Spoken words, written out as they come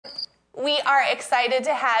We are excited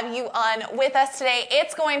to have you on with us today.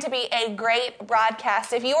 It's going to be a great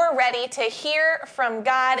broadcast. If you are ready to hear from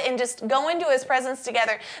God and just go into His presence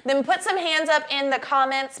together, then put some hands up in the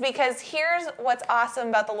comments, because here's what's awesome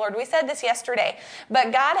about the Lord. We said this yesterday,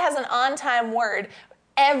 but God has an on-time word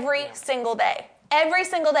every single day. Every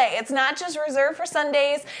single day. It's not just reserved for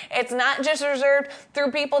Sundays. It's not just reserved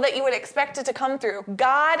through people that you would expect it to come through.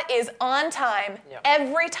 God is on time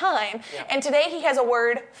every time. And today He has a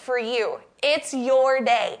word for you. It's your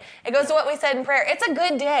day. It goes to what we said in prayer. It's a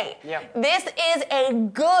good day. This is a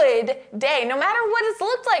good day. No matter what it's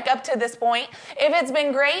looked like up to this point, if it's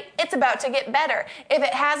been great, it's about to get better. If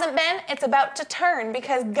it hasn't been, it's about to turn,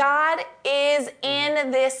 because God is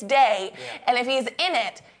in this day. And if He's in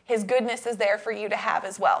it, His goodness is there for you to have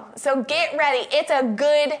as well. So get ready. It's a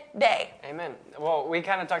good day. Amen. Well, we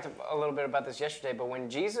kind of talked a little bit about this yesterday, but when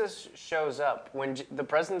Jesus shows up, when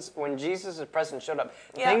Jesus' presence showed up,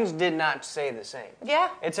 things did not stay the same.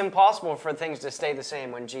 It's impossible for things to stay the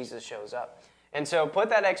same when Jesus shows up. And so put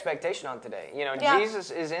that expectation on today. You know,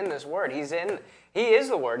 Jesus is in this Word. He is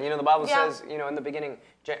the Word. You know, the Bible says, you know, in the beginning,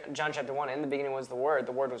 John chapter 1, in the beginning was the Word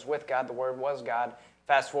was with God, the Word was God.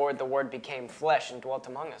 Fast forward, the Word became flesh and dwelt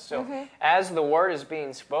among us. So as the Word is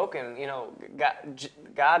being spoken, you know,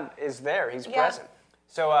 God is there. He's present.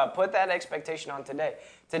 So put that expectation on today.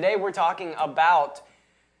 Today we're talking about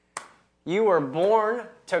you were born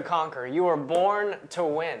to conquer. You were born to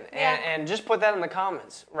win. And just put that in the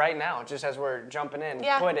comments right now, just as we're jumping in.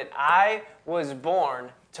 Put it, I was born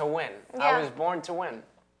to win. I was born to win.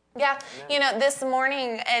 You know, this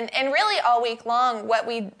morning and really all week long,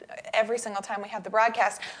 every single time we have the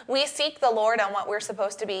broadcast, we seek the Lord on what we're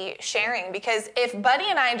supposed to be sharing. Because if Buddy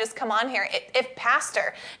and I just come on here, if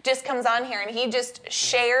Pastor just comes on here and he just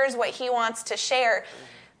shares what he wants to share,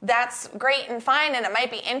 that's great and fine, and it might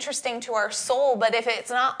be interesting to our soul, but if it's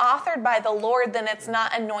not authored by the Lord, then it's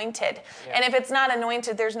not anointed. And if it's not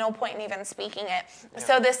anointed, there's no point in even speaking it.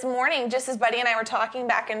 So this morning, just as Buddy and I were talking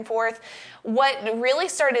back and forth, what really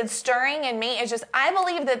started stirring in me is just, I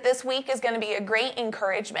believe that this week is going to be a great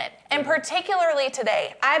encouragement. And particularly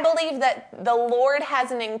today, I believe that the Lord has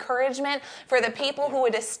an encouragement for the people who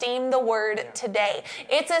would esteem the word today.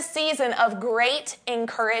 It's a season of great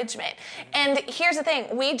encouragement. And here's the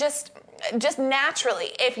thing, we just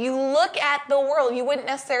naturally, if you look at the world, you wouldn't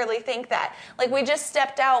necessarily think that. Like, we just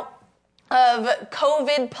stepped out of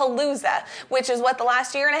COVID palooza, which is what the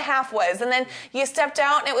last year and a half was. And then you stepped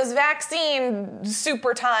out and it was vaccine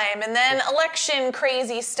super time, and then election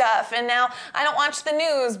crazy stuff. And now I don't watch the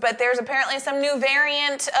news, but there's apparently some new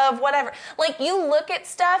variant of whatever. Like, you look at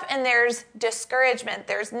stuff and there's discouragement,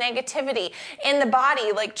 there's negativity in the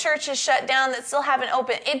body, like churches shut down that still haven't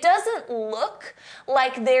opened. It doesn't look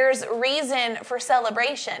like there's reason for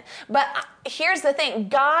celebration. But here's the thing,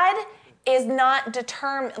 God is not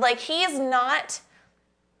determined, like, He is not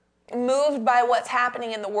moved by what's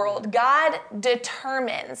happening in the world. God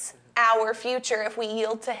determines our future if we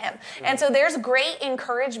yield to Him. And so there's great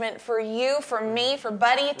encouragement for you, for me, for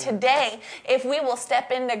Buddy today, if we will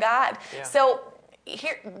step into God. So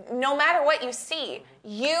here, no matter what you see,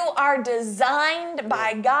 you are designed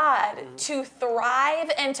by God to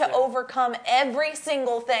thrive and to overcome every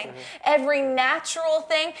single thing, every natural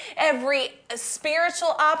thing, every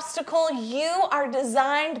spiritual obstacle. You are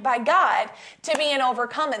designed by God to be an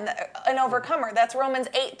overcomer. That's Romans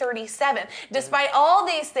 8:37. Despite all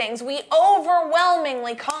these things, we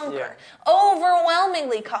overwhelmingly conquer.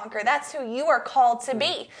 Overwhelmingly conquer. That's who you are called to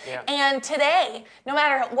be. And today, no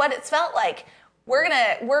matter what it's felt like,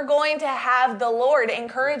 we're going to have the Lord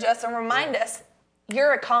encourage us and remind us,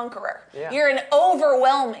 you're a conqueror. You're an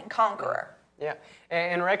overwhelming conqueror.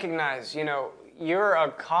 And recognize, you know, you're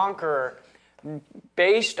a conqueror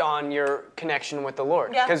based on your connection with the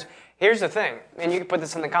Lord. Because here's the thing, and you can put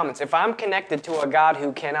this in the comments. If I'm connected to a God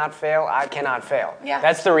who cannot fail, I cannot fail.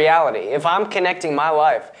 That's the reality. If I'm connecting my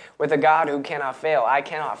life with a God who cannot fail, I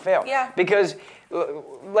cannot fail. Because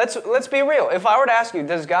let's be real. If I were to ask you,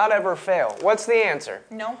 does God ever fail? What's the answer?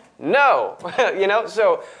 No. No. You know,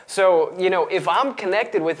 so you know, if I'm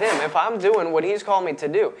connected with Him, if I'm doing what He's called me to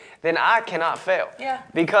do, then I cannot fail.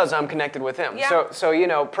 Because I'm connected with Him. So you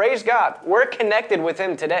know, praise God. We're connected with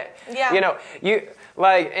Him today. You know,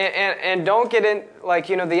 and don't get in, like,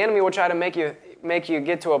 you know, the enemy will try to make you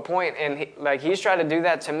get to a point, and he's trying to do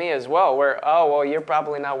that to me as well, where, oh, well, you're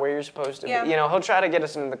probably not where you're supposed to be. You know, he'll try to get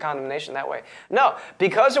us into the condemnation that way. No,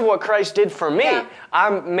 because of what Christ did for me,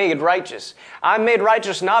 I'm made righteous. I'm made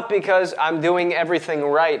righteous not because I'm doing everything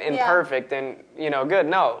right and perfect and, you know, good.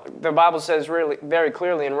 No, the Bible says really very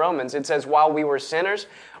clearly in Romans, it says, while we were sinners,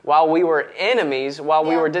 while we were enemies, while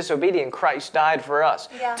we were disobedient, Christ died for us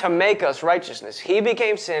to make us righteousness. He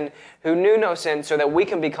became sin who knew no sin so that we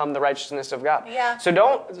can become the righteousness of God. Yeah. So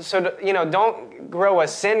don't grow a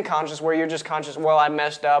sin conscience where you're just conscious, well, I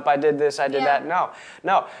messed up, I did this, I did that.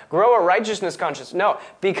 No. Grow a righteousness conscience. No.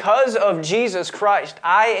 Because of Jesus Christ,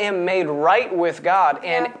 I am made right with God.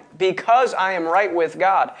 And because I am right with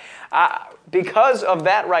God, because of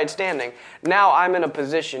that right standing, now I'm in a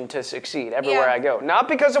position to succeed everywhere I go. Not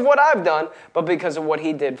because of what I've done, but because of what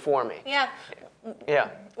He did for me. Yeah.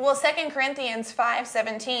 Well, 2 Corinthians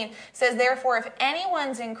 5:17 says, therefore, if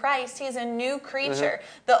anyone's in Christ, he's a new creature.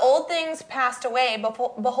 The old things passed away.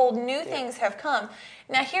 Behold, new things have come.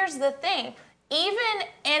 Now, here's the thing. Even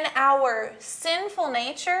in our sinful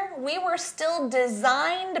nature, we were still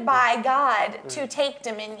designed by God to take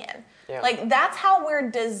dominion. Like, that's how we're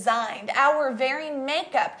designed. Our very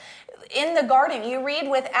makeup. In the garden, you read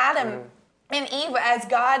with Adam and Eve, as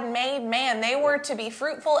God made man, they were to be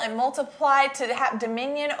fruitful and multiply, to have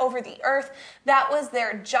dominion over the earth. That was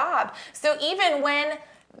their job. So even when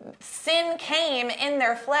sin came in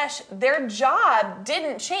their flesh, their job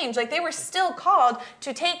didn't change. Like, they were still called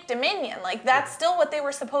to take dominion. Like, that's still what they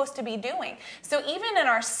were supposed to be doing. So even in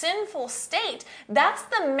our sinful state, that's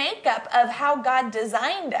the makeup of how God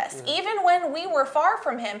designed us. Even when we were far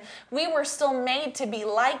from Him, we were still made to be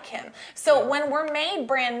like Him. So when we're made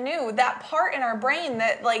brand new, that part in our brain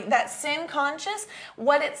that sin conscious,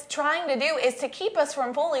 what it's trying to do is to keep us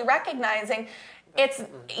from fully recognizing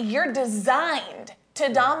you're designed to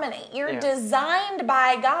dominate. You're designed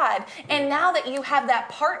by God. And now that you have that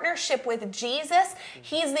partnership with Jesus,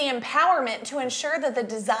 He's the empowerment to ensure that the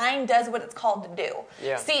design does what it's called to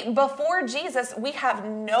do. See, before Jesus, we have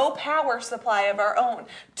no power supply of our own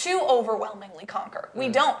to overwhelmingly conquer. We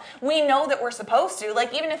don't. We know that we're supposed to.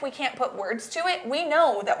 Like, even if we can't put words to it, we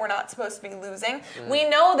know that we're not supposed to be losing. We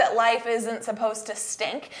know that life isn't supposed to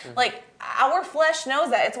stink. Like, our flesh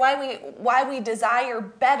knows that. It's why we desire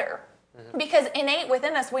better. Because innate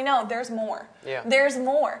within us, we know there's more. There's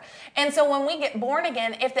more. And so when we get born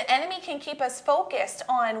again, if the enemy can keep us focused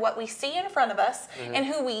on what we see in front of us and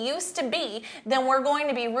who we used to be, then we're going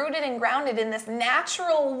to be rooted and grounded in this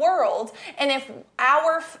natural world. And if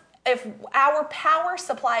our power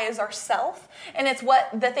supply is ourself, and it's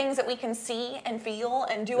the things that we can see and feel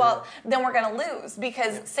and do then we're going to lose,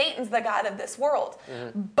 because Satan's the god of this world.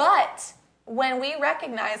 But when we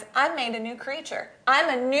recognize I'm made a new creature, I'm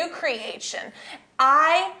a new creation,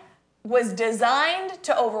 I was designed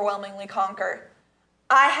to overwhelmingly conquer.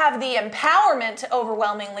 I have the empowerment to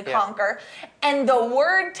overwhelmingly conquer. And the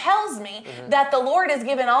Word tells me that the Lord has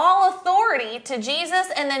given all authority to Jesus,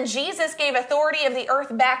 and then Jesus gave authority of the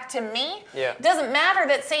earth back to me. It doesn't matter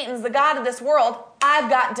that Satan's the god of this world. I've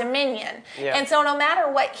got dominion. And so no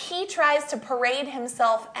matter what he tries to parade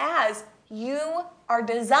himself as, you are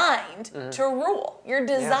designed to rule. You're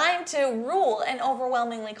designed to rule and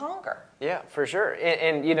overwhelmingly conquer. Yeah, for sure.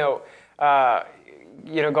 And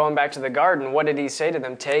going back to the garden, what did He say to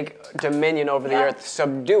them? Take dominion over the earth,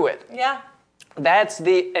 subdue it. That's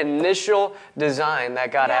the initial design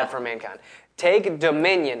that God had for mankind. Take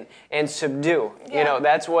dominion and subdue.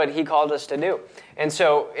 That's what He called us to do. And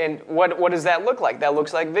so, what does that look like? That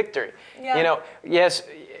looks like victory. Yes.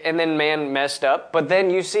 And then man messed up, but then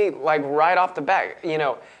you see, like, right off the bat,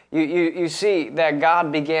 you see that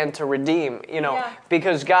God began to redeem,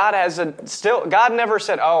 because God God never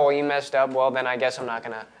said, oh, you messed up, well, then I guess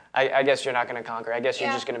I guess you're not going to conquer. I guess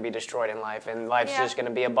you're just going to be destroyed in life, and life's just going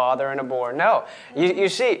to be a bother and a bore. No, you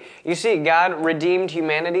see, God redeemed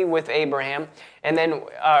humanity with Abraham, and then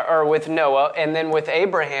or with Noah, and then with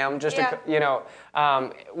Abraham.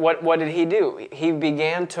 What did He do? He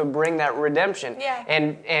began to bring that redemption,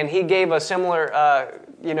 and He gave a similar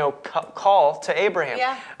call to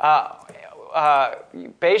Abraham.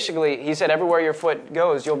 Basically, He said, everywhere your foot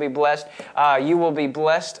goes, you'll be blessed. You will be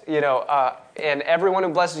blessed, and everyone who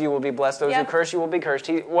blesses you will be blessed. Those who curse you will be cursed.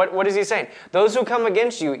 What is He saying? Those who come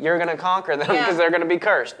against you, you're going to conquer them because they're going to be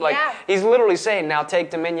cursed. He's literally saying, now take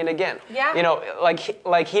dominion again.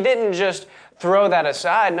 Like He didn't just throw that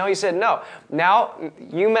aside. No, He said, no, now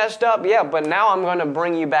you messed up, but now I'm going to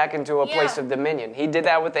bring you back into a place of dominion. He did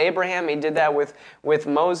that with Abraham. He did that with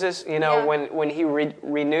Moses, when He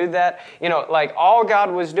renewed that. Like, all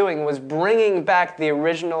God was doing was bringing back the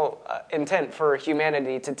original intent for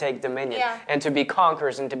humanity to take dominion. and to be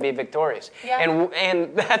conquerors and to be victorious.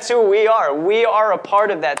 And that's who we are. We are a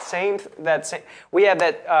part of that same we have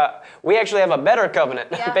that, we actually have a better covenant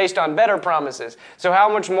based on better promises. So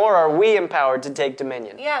how much more are we empowered to take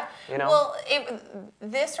dominion? Yeah. You know? Well,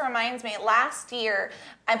 this reminds me, last year,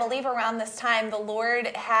 I believe around this time, the Lord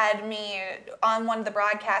had me, on one of the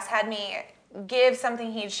broadcasts, had me give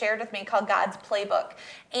something he'd shared with me called God's Playbook.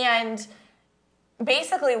 And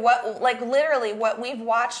basically literally what we've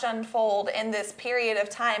watched unfold in this period of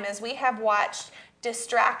time is we have watched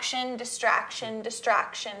distraction, distraction,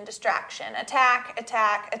 distraction, distraction, attack,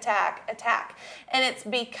 attack, attack, attack. And it's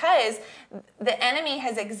because the enemy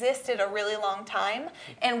has existed a really long time,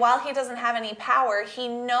 and while he doesn't have any power, he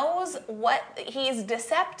knows he's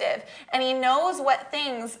deceptive, and he knows what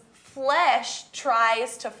things flesh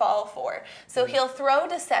tries to fall for. So he'll throw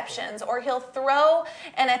deceptions, or he'll throw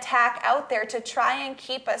an attack out there to try and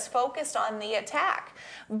keep us focused on the attack.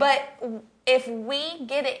 But if we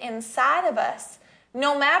get it inside of us,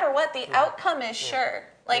 no matter what, the outcome is sure.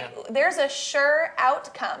 There's a sure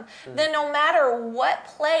outcome. Then no matter what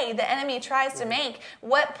play the enemy tries to make,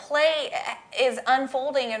 what play is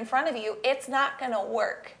unfolding in front of you, it's not going to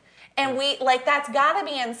work. And that's got to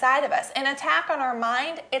be inside of us. An attack on our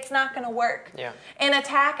mind, it's not going to work. Yeah. An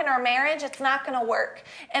attack in our marriage, it's not going to work.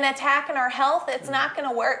 An attack in our health, it's not going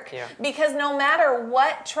to work. Yeah. Because no matter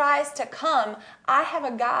what tries to come, I have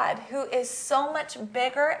a God who is so much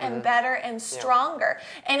bigger and better and stronger.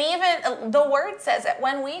 Yeah. And even the word says that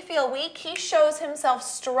when we feel weak, he shows himself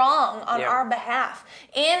strong on our behalf.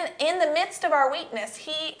 In the midst of our weakness,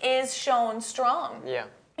 he is shown strong. Yeah.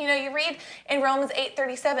 You know, you read in Romans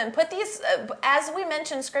 8:37, put these, as we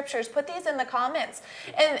mentioned scriptures, put these in the comments.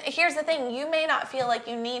 And here's the thing, you may not feel like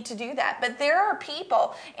you need to do that, but there are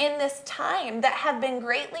people in this time that have been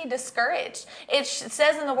greatly discouraged. It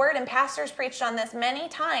says in the word, and pastors preached on this many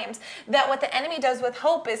times, that what the enemy does with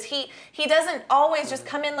hope is he doesn't always just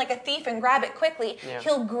come in like a thief and grab it quickly. Yeah.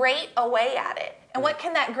 He'll grate away at it. And what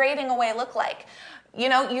can that grating away look like? You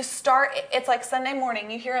know, it's like Sunday morning,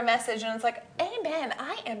 you hear a message and it's like, amen,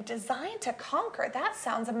 I am designed to conquer. That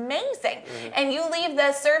sounds amazing. And you leave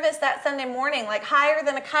the service that Sunday morning like higher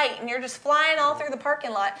than a kite, and you're just flying all through the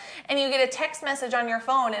parking lot, and you get a text message on your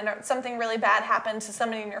phone and something really bad happened to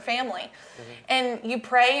somebody in your family. And you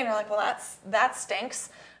pray and you're like, well, that stinks.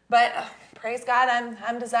 But praise God,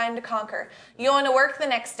 I'm designed to conquer. You go into work the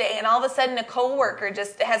next day, and all of a sudden a coworker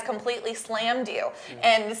just has completely slammed you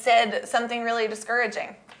and said something really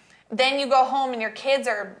discouraging. Then you go home and your kids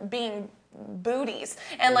are being booties,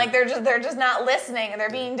 and they're just not listening, and they're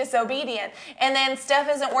being disobedient, and then stuff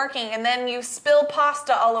isn't working, and then you spill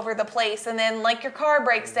pasta all over the place, and then your car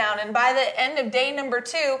breaks down, and by the end of day number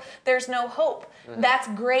 2, there's no hope. That's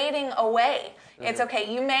grading away. It's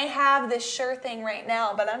okay. You may have this sure thing right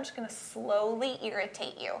now, but I'm just going to slowly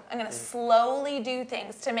irritate you. I'm going to slowly do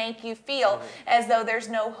things to make you feel as though there's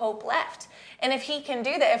no hope left. And if he can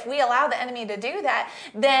do that, if we allow the enemy to do that,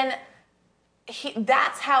 then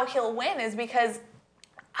that's how he'll win, is because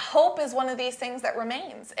hope is one of these things that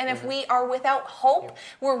remains. And if we are without hope,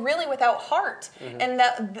 we're really without heart. And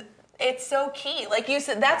it's so key. Like you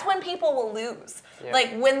said, that's when people will lose. Yeah.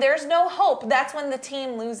 Like when there's no hope, that's when the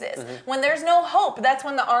team loses. When there's no hope, that's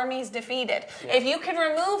when the army's defeated. Yeah. If you can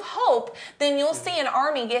remove hope, then you'll see an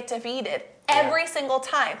army get defeated every single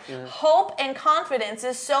time. Hope and confidence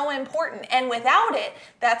is so important. And without it,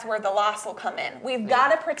 that's where the loss will come in. We've got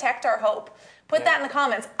to protect our hope. Put that in the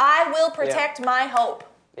comments. I will protect my hope.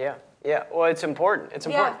 Yeah. Yeah, well, it's important. It's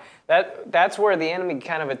important. That's where the enemy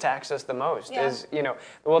kind of attacks us the most. Is the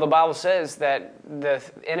Bible says that the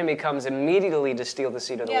enemy comes immediately to steal the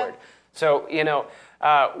seed of the word. So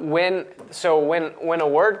when a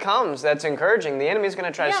word comes that's encouraging, the enemy's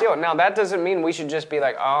going to try to steal it. Now that doesn't mean we should just be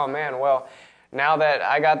like, oh man, well, now that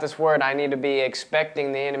I got this word, I need to be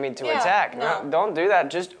expecting the enemy to attack. No, don't do that.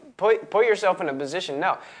 Just put yourself in a position.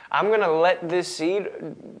 No, I'm going to let this seed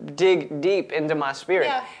dig deep into my spirit.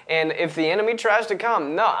 Yeah. And if the enemy tries to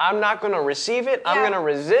come, no, I'm not going to receive it. I'm going to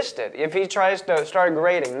resist it. If he tries to start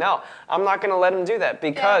grading, no, I'm not going to let him do that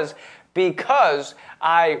because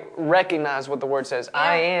I recognize what the word says.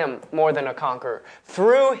 I am more than a conqueror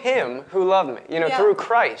through him who loved me, through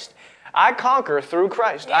Christ. I conquer through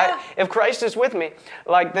Christ. Yeah. If Christ is with me,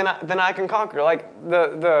 then I can conquer. Like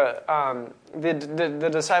the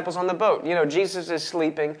disciples on the boat. Jesus is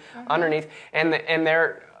sleeping underneath, and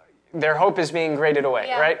they're their hope is being graded away,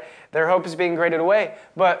 right? Their hope is being graded away.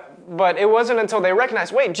 But it wasn't until they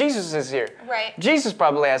recognized, wait, Jesus is here. Right. Jesus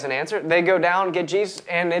probably has an answer. They go down, get Jesus,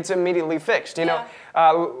 and it's immediately fixed. You know,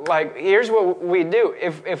 like here's what we do.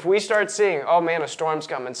 If we start seeing, oh man, a storm's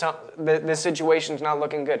coming, this situation's not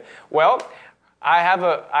looking good. Well, I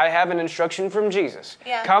have an instruction from Jesus.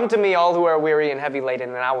 Yeah. Come to me, all who are weary and heavy laden,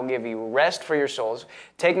 and I will give you rest for your souls.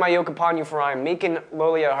 Take my yoke upon you, for I am meek and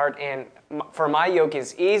lowly at heart, and for my yoke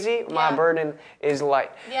is easy, my burden is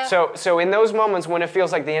light. Yeah. So in those moments when it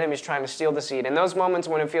feels like the enemy's trying to steal the seed, in those moments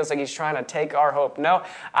when it feels like he's trying to take our hope, no,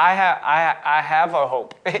 I have a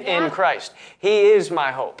hope in Christ. He is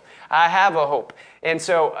my hope. I have a hope. And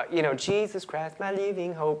so, Jesus Christ, my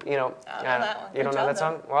living hope. You know that one. You don't know that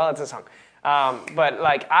song? Well, it's a song. But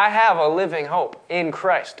like I have a living hope in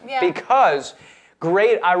Christ because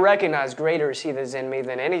I recognize greater is He that is in me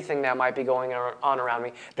than anything that might be going on around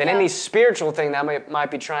me, than any spiritual thing that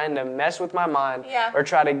might be trying to mess with my mind or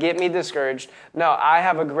try to get me discouraged. No, I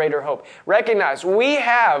have a greater hope. Recognize we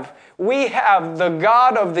have the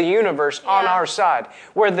God of the universe on our side,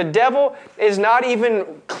 where the devil is not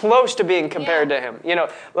even close to being compared to Him.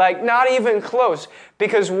 Like not even close,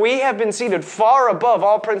 because we have been seated far above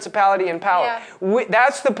all principality and power.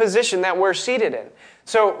 That's the position that we're seated in.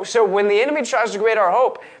 So when the enemy tries to grade our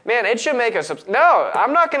hope, man, it should make us, no,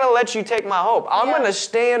 I'm not going to let you take my hope. I'm going to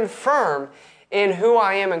stand firm in who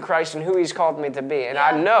I am in Christ and who He's called me to be. And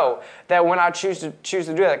I know that when I choose to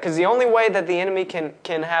do that, because the only way that the enemy can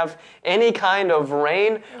have any kind of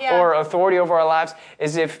reign or authority over our lives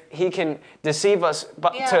is if he can deceive us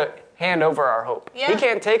to hand over our hope. He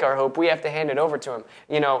can't take our hope. We have to hand it over to Him,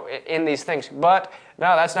 in these things. But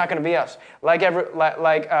no, that's not going to be us. Like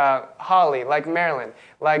Holly, like Marilyn,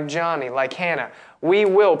 like Johnny, like Hannah, we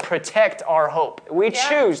will protect our hope. We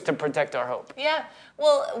choose to protect our hope. Yeah.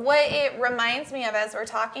 Well, what it reminds me of as we're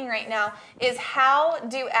talking right now is how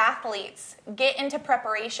do athletes get into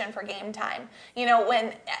preparation for game time?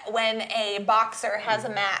 When a boxer has a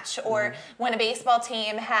match, or when a baseball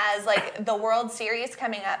team has like the World Series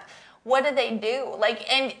coming up, what do they do?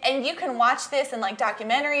 And you can watch this in like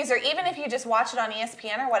documentaries, or even if you just watch it on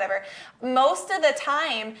ESPN or whatever, most of the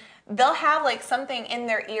time they'll have like something in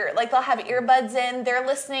their ear. Like they'll have earbuds in, they're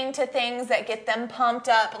listening to things that get them pumped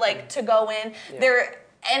up, like to go in.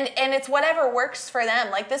 And it's whatever works for them.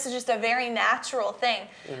 Like this is just a very natural thing.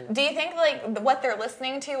 Do you think like what they're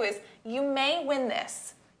listening to is, you may win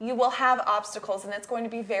this, you will have obstacles, and it's going to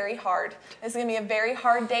be very hard. It's going to be a very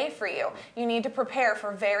hard day for you. You need to prepare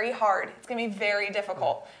for very hard. It's going to be very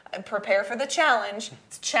difficult. Prepare for the challenge.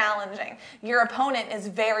 It's challenging. Your opponent is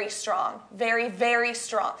very strong. Very, very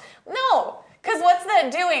strong. No, because what's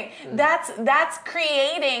that doing? That's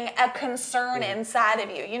creating a concern inside of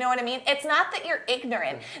you. You know what I mean? It's not that you're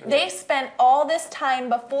ignorant. They spent all this time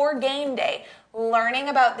before game day learning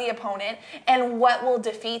about the opponent and what will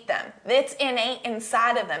defeat them. It's innate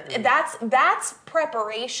inside of them. That's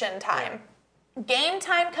preparation time. Game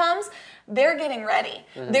time comes, they're getting ready.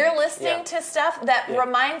 They're listening to stuff that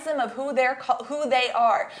reminds them of who they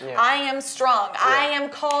are. I am strong. I am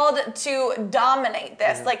called to dominate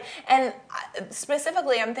this. And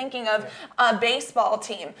specifically, I'm thinking of a baseball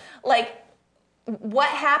team. Like, what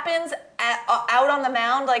happens out on the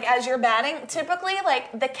mound, like as you're batting, typically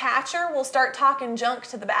like the catcher will start talking junk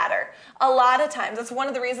to the batter. A lot of times, that's one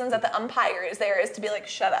of the reasons that the umpire is there, is to be like,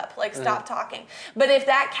 shut up, like stop talking. But if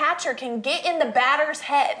that catcher can get in the batter's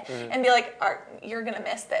head and be like, you're gonna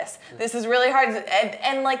miss this. This is really hard,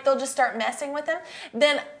 and like they'll just start messing with him,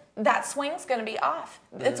 then that swing's gonna be off.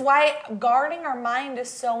 It's why guarding our mind is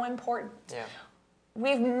so important.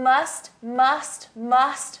 We must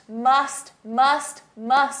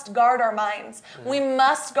guard our minds. We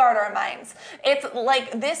must guard our minds. It's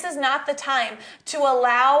like, this is not the time to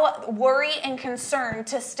allow worry and concern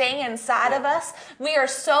to stay inside of us. We are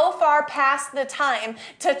so far past the time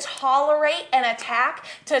to tolerate an attack,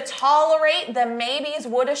 to tolerate the maybes,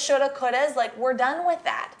 woulda, shoulda, couldas. Like, we're done with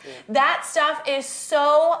that. That stuff is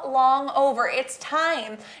so long over. It's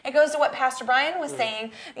time. It goes to what Pastor Brian was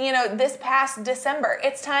saying, this past December.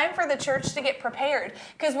 It's time for the church to get prepared,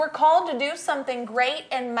 because we're called to do something great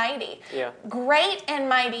and mighty. Great and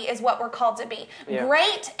mighty is what we're called to be.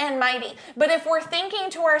 Great and mighty. But if we're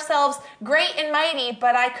thinking to ourselves, great and mighty,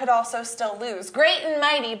 but I could also still lose. Great and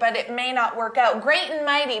mighty, but it may not work out. Great and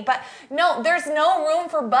mighty, but no, there's no room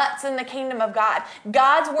for buts in the kingdom of God.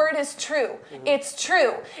 God's word is true. It's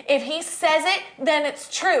true. If He says it, then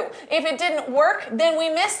it's true. If it didn't work, then we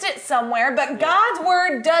missed it somewhere. But God's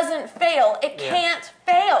word doesn't fail. It can't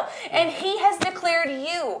fail. And He has declared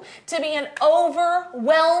you to be an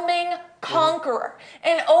overwhelming conqueror,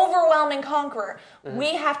 an overwhelming conqueror.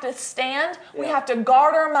 We have to stand. We have to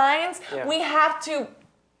guard our minds. We have to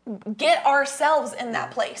get ourselves in that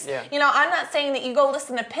place. You know, I'm not saying that you go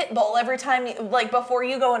listen to Pitbull every time, before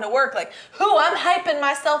you go into work, I'm hyping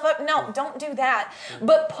myself up. No, don't do that.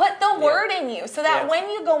 But put the word in you so that when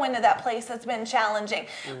you go into that place that's been challenging,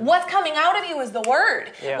 what's coming out of you is the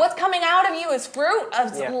word. What's coming out of you is fruit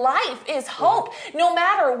of life, is hope. No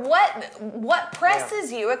matter what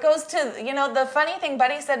presses you, it goes to, the funny thing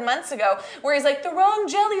Buddy said months ago, where he's like, the wrong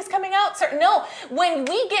jelly's coming out. No, when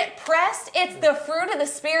we get pressed, it's the fruit of the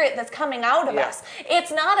Spirit that's coming out of us. It's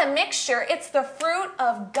not a mixture. It's the fruit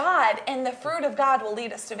of God, and the fruit of God will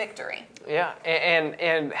lead us to victory. Yeah,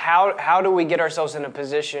 and how do we get ourselves in a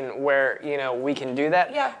position where, we can do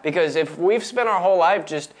that? Yeah. Because if we've spent our whole life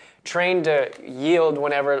just trained to yield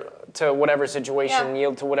to whatever situation,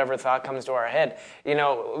 yield to whatever thought comes to our head,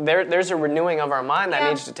 there's a renewing of our mind that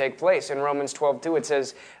needs to take place. In Romans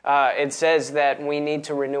 12:2, it says that we need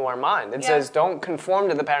to renew our mind. It says, don't conform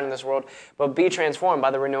to the pattern of this world, but be transformed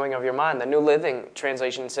by the renewing of your mind. The New Living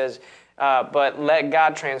Translation says, but let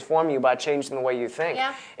God transform you by changing the way you think.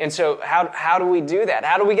 And so how do we do that?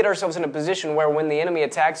 How do we get ourselves in a position where when the enemy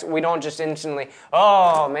attacks, we don't just instantly,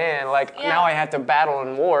 oh man, now I have to battle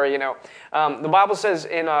in war, The Bible says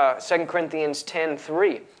in 2 Corinthians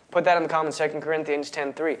 10:3, put that in the comments, 2 Corinthians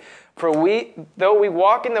 10:3. For though we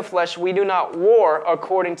walk in the flesh, we do not war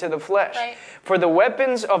according to the flesh. Right. For the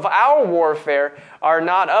weapons of our warfare are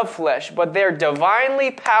not of flesh, but they're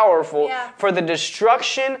divinely powerful for the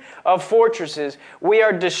destruction of fortresses. We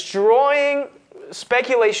are destroying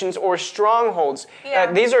speculations or strongholds.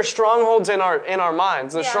 These are strongholds in our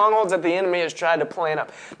minds, the strongholds that the enemy has tried to plant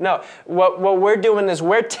up. No, what we're doing is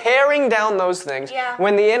we're tearing down those things.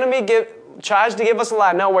 When the enemy tries to give us a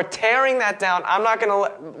lie, no, we're tearing that down. I'm not going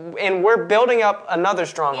to, and we're building up another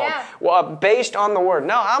stronghold based on the word.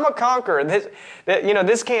 No, I'm a conqueror.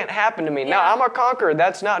 This can't happen to me. No, I'm a conqueror.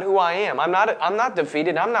 That's not who I am. I'm not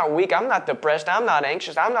defeated. I'm not weak. I'm not depressed. I'm not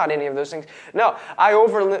anxious. I'm not any of those things. No, I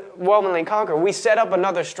overwhelmingly conquer. We set up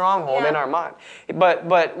another stronghold in our mind. But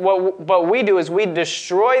what we do is we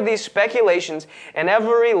destroy these speculations and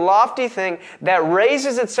every lofty thing that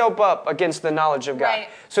raises itself up against the knowledge of God. Right.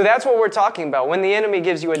 So that's what we're talking about. When the enemy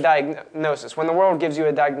gives you a diagnosis, when the world gives you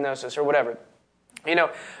a diagnosis or whatever,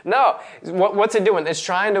 no. What's it doing? It's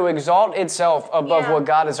trying to exalt itself above what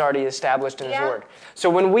God has already established in His Word. So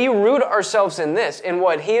when we root ourselves in this, in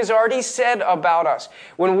what He has already said about us,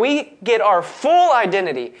 when we get our full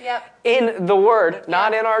identity in the Word,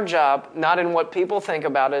 not in our job, not in what people think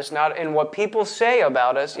about us, not in what people say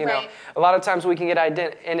about us, a lot of times we can get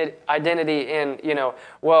identity in,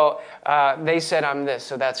 they said I'm this,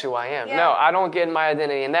 so that's who I am. No, I don't get my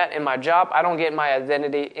identity in that. In my job, I don't get my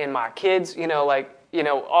identity in my kids,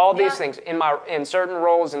 all these things in certain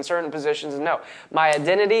roles, in certain positions. No, my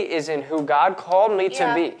identity is in who God called me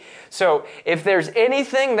to be. So if there's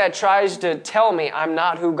anything that tries to tell me I'm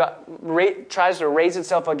not who God, tries to raise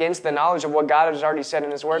itself against the knowledge of what God has already said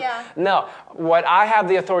in His Word, no, what I have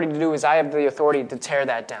the authority to do is I have the authority to tear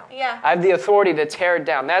that down. I have the authority to tear it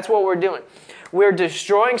down. That's what we're doing. We're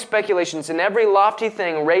destroying speculations and every lofty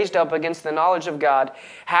thing raised up against the knowledge of God.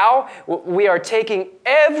 How? We are taking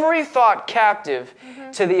every thought captive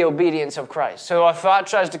to the obedience of Christ. So a thought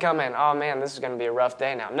tries to come in, oh man, this is going to be a rough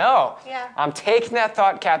day now. No, I'm taking that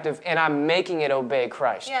thought captive and I'm making it obey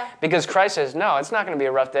Christ. Because Christ says, no, it's not going to be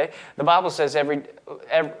a rough day. The Bible says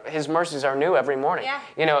His mercies are new every morning.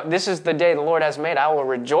 This is the day the Lord has made. I will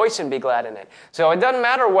rejoice and be glad in it. So it doesn't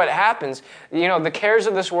matter what happens. The cares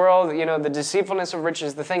of this world, the deceitfulness of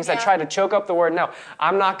riches, the things that try to choke up the word. No,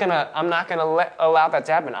 I'm not gonna allow that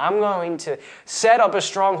to happen. I'm going to set up a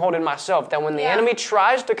stronghold in myself that when the enemy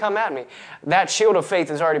tries to come at me, that shield of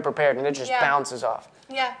faith is already prepared and it just bounces off.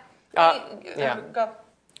 Go. I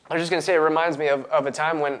was just going to say, it reminds me of a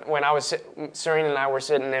time when I was, Serena and I were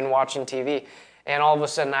sitting and watching TV, and all of a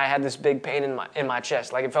sudden I had this big pain in my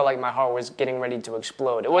chest. Like it felt like my heart was getting ready to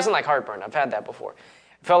explode. It wasn't like heartburn. I've had that before.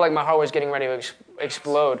 It felt like my heart was getting ready to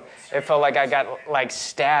explode. It felt like I got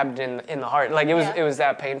stabbed in the heart. Like it was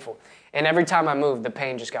that painful. And every time I moved, the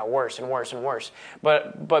pain just got worse and worse and worse.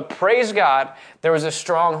 But praise God, there was a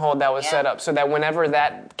stronghold that was set up so that whenever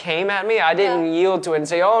that came at me, I didn't yield to it and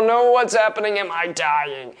say, oh no, what's happening? Am I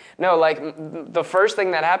dying? No, the first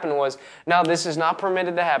thing that happened was, no, this is not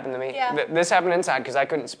permitted to happen to me. This happened inside because I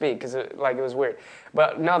couldn't speak because it was weird.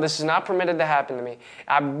 But no, this is not permitted to happen to me.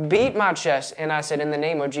 I beat my chest and I said, in the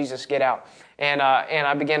name of Jesus, get out. And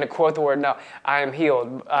I began to quote the word, no, I am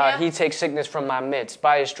healed. He takes sickness from my midst.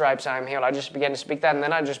 By His stripes I am healed. I just began to speak that, and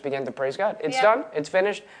then I just began to praise God. It's done. It's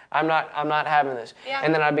finished. I'm not having this. Yeah.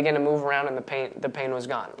 And then I began to move around, and the pain was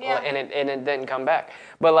gone. Yeah. And it didn't come back.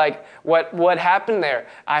 But like what happened there,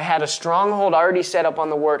 I had a stronghold already set up on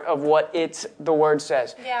the word of what the word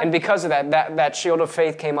says. Yeah. And because of that shield of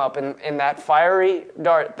faith came up, and that fiery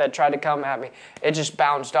dart that tried to come at me, it just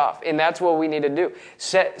bounced off. And that's what we need to do.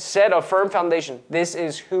 Set a firm foundation. This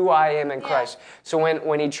is who I am in Christ. So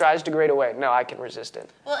when he tries to grade away, no, I can resist it.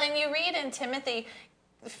 Well, and you read in Timothy,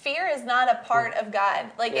 fear is not a part of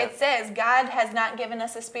God. Like it says, God has not given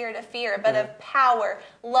us a spirit of fear, but of power,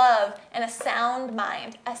 love, and a sound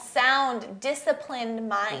mind, a sound, disciplined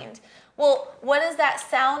mind. Well, what does that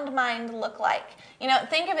sound mind look like?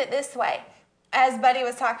 Think of it this way. As Buddy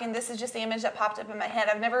was talking, this is just the image that popped up in my head.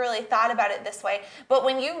 I've never really thought about it this way. But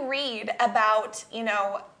when you read about,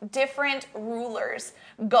 different rulers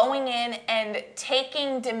going in and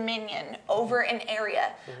taking dominion over an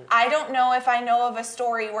area, I don't know if I know of a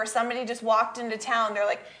story where somebody just walked into town. They're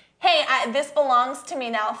like, hey, this belongs to me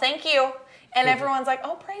now. Thank you. And everyone's like,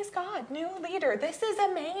 oh, praise God, new leader. This is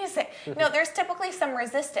amazing. No, there's typically some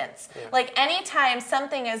resistance. Yeah. Like anytime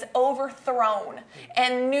something is overthrown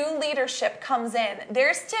and new leadership comes in,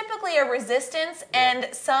 there's typically a resistance and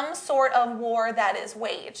some sort of war that is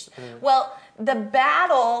waged. Well, the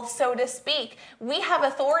battle, so to speak, we have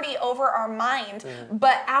authority over our mind,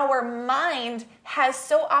 but our mind has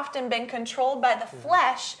so often been controlled by the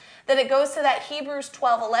flesh that it goes to that Hebrews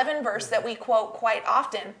 12:11 verse that we quote quite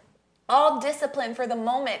often. All discipline for the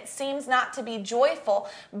moment seems not to be joyful,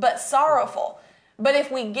 but sorrowful. But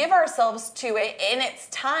if we give ourselves to it in its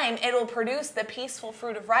time, it'll produce the peaceful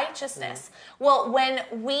fruit of righteousness. Well, when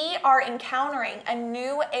we are encountering a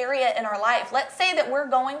new area in our life, let's say that we're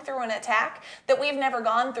going through an attack that we've never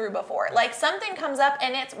gone through before. Like something comes up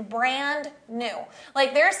and it's brand new.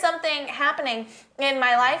 Like there's something happening in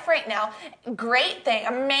my life right now. Great thing,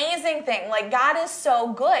 amazing thing. Like God is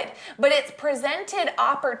so good. But it's presented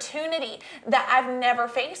opportunity that I've never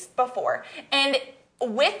faced before. And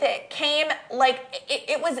with it came, like,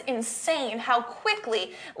 it was insane how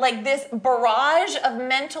quickly, like, this barrage of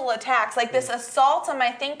mental attacks, like this assault on my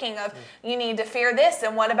thinking of, you need to fear this,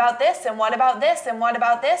 and what about this, and what about this, and what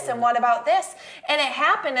about this, and what about this, and it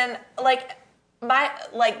happened, and, like,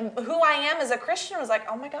 who I am as a Christian was like,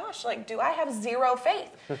 oh my gosh, like, do I have zero faith?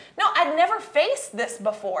 No, I'd never faced this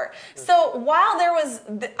before. So while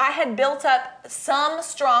I had built up some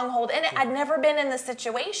stronghold in it, I'd never been in the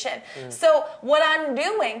situation. So what I'm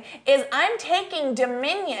doing is I'm taking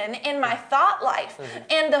dominion in my thought life,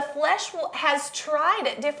 and the flesh has tried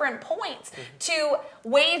at different points to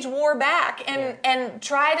wage war back and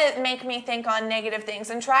try to make me think on negative things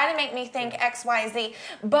and try to make me think X, Y, Z.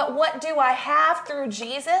 But what do I have through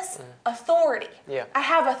Jesus? Authority. Yeah. I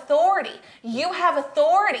have authority. You have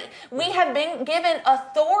authority. We have been given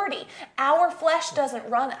authority. Our flesh doesn't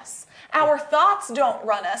run us. Our thoughts don't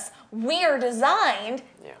run us. We are designed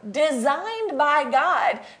by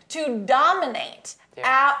God to dominate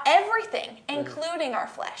everything, including our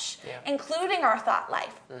flesh, including our thought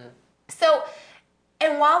life. So,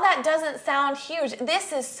 and while that doesn't sound huge,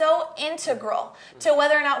 this is so integral to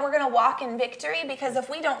whether or not we're going to walk in victory, because if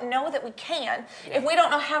we don't know that we can, if we don't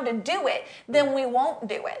know how to do it, then we won't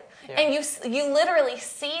do it. And you literally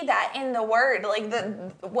see that in the Word, like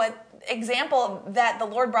what example that the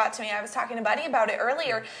Lord brought to me, I was talking to Buddy about it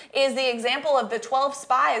earlier, is the example of the 12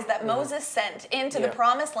 spies that Moses sent into the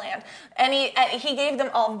Promised Land. And he gave them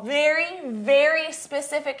all very, very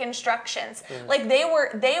specific instructions. Like they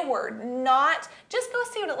were not, just go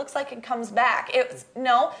see what it looks like and comes back. It was,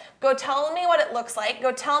 no, go tell me what it looks like.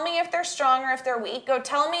 Go tell me if they're strong or if they're weak. Go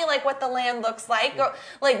tell me like what the land looks like. Go,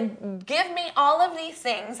 like, give me all of these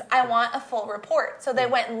things. I want a full report. So they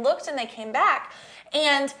went and looked and they came back.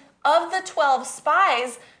 And of the 12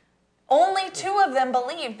 spies, only 2 of them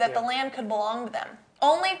believed that the land could belong to them.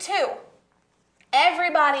 Only 2.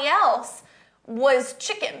 Everybody else was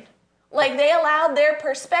chicken. Like they allowed their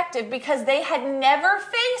perspective because they had never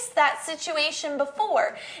faced that situation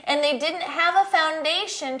before. And they didn't have a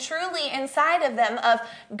foundation truly inside of them of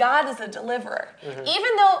God is a deliverer.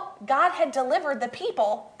 Even though God had delivered the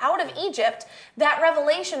people out of Egypt, that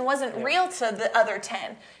revelation wasn't real to the other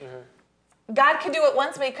 10. God could do it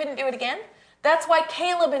once, but he couldn't do it again. That's why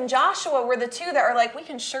Caleb and Joshua were the 2 that are like, we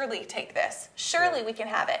can surely take this. Surely we can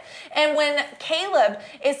have it. And when Caleb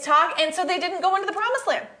is talking, and so they didn't go into the Promised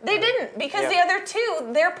Land. They didn't, because the other 2,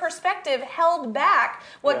 their perspective held back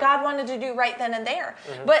what God wanted to do right then and there.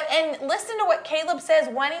 And listen to what Caleb says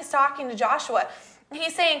when he's talking to Joshua.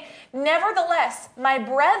 He's saying, nevertheless, my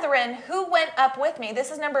brethren who went up with me,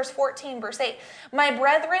 this is Numbers 14, verse 8, my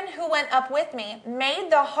brethren who went up with me made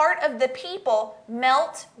the heart of the people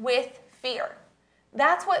melt with fear.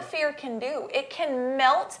 That's what fear can do. It can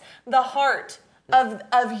melt the heart of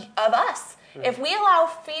us. If we allow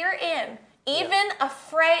fear in, even a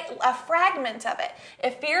fragment of it,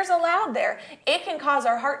 if fear's allowed there, it can cause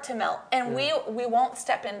our heart to melt, and we won't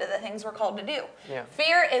step into the things we're called to do. Yeah.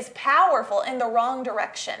 Fear is powerful in the wrong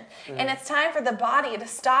direction, and it's time for the body to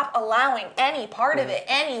stop allowing any part of it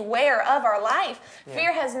anywhere of our life.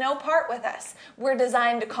 Fear has no part with us. We're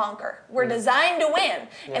designed to conquer. We're designed to win,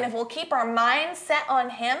 and if we'll keep our mind set on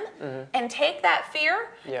Him and take that fear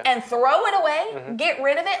and throw it away, get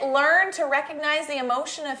rid of it, learn to recognize the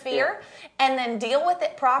emotion of fear, and then deal with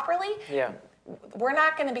it properly, we're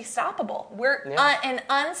not going to be stoppable. We're an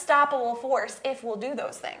unstoppable force if we'll do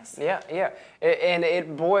those things. And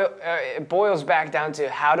it boils back down to,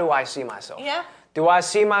 how do I see myself? Do I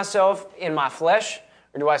see myself in my flesh,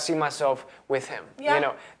 or do I see myself with Him?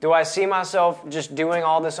 Do I see myself just doing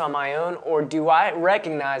all this on my own, or do I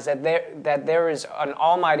recognize that there is an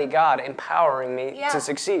almighty God empowering me to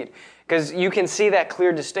succeed? Because you can see that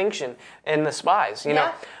clear distinction in the spies.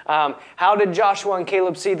 How did Joshua and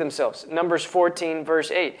Caleb see themselves? Numbers 14,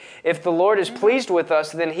 verse 8. If the Lord is pleased with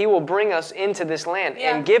us, then He will bring us into this land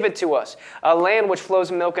and give it to us, a land which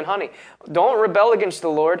flows milk and honey. Don't rebel against the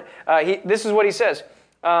Lord. This is what He says.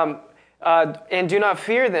 And do not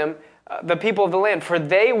fear them, the people of the land, for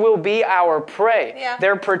they will be our prey.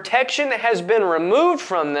 Their protection has been removed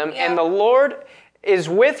from them, and the Lord is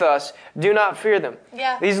with us. Do not fear them.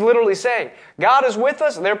 He's literally saying, God is with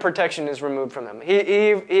us, their protection is removed from them.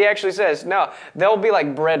 He actually says, no, they'll be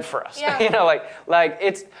like bread for us. Like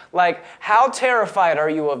it's like, how terrified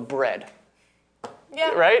are you of bread?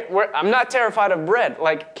 Right? I'm not terrified of bread.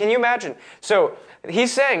 Like, can you imagine? So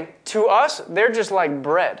He's saying, to us, they're just like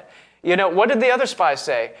bread. What did the other spies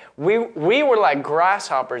say? We were like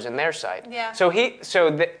grasshoppers in their sight.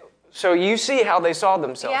 So you see how they saw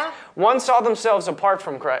themselves. One saw themselves apart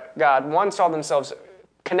from God. One saw themselves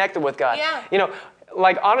connected with God.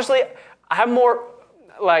 Like, honestly, I have more,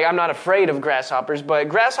 like, I'm not afraid of grasshoppers, but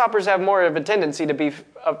grasshoppers have more of a tendency to be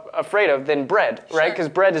afraid of than bread, right? Because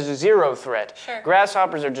bread is a zero threat.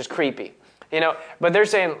 Grasshoppers are just creepy. But they're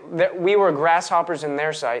saying that we were grasshoppers in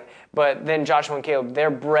their sight, but then Joshua and Caleb, they're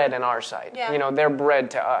bread in our sight. They're bread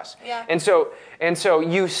to us. And so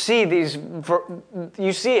you see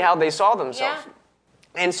how they saw themselves.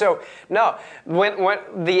 And so, no,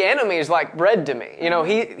 when the enemy is like bread to me,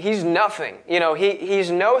 he's nothing.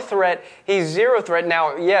 He's no threat. He's zero threat.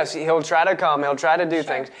 Now, yes, he'll try to come. He'll try to do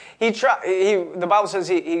things. The Bible says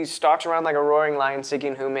he stalks around like a roaring lion,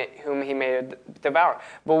 seeking whom he may devour.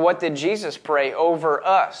 But what did Jesus pray over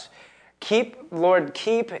us? Lord,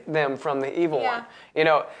 keep them from the evil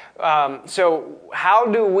one. So how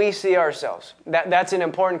do we see ourselves? That's an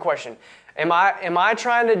important question. Am I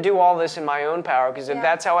trying to do all this in my own power? Because if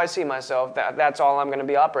that's how I see myself, that's all I'm going to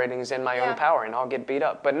be operating is in my own power, and I'll get beat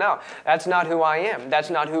up. But no, that's not who I am. That's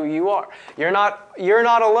not who you are. You're not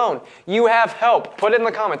alone. You have help. Put it in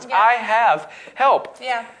the comments. I have help.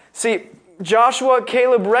 See, Joshua,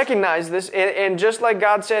 Caleb recognized this, and just like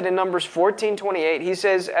God said in Numbers 14:28, He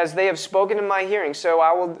says, "As they have spoken in my hearing, so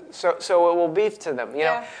it will be to them."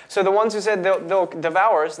 So the ones who said they'll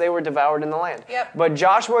devour us, they were devoured in the land. But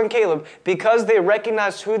Joshua and Caleb, because they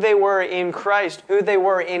recognized who they were in Christ, who they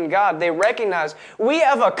were in God, they recognized we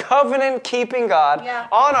have a covenant-keeping God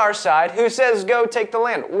on our side who says, "Go take the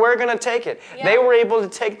land." We're going to take it. They were able to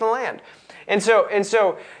take the land. And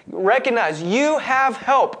so recognize you have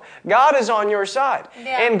help. God is on your side.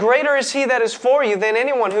 And greater is He that is for you than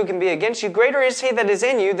anyone who can be against you. Greater is He that is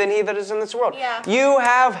in you than he that is in this world. You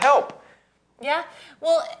have help.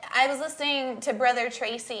 Well, I was listening to Brother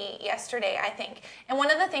Tracy yesterday, I think. And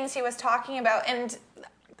one of the things he was talking about, and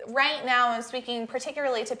right now I'm speaking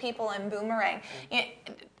particularly to people in Boomerang,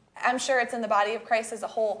 I'm sure it's in the body of Christ as a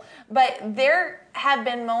whole, but there have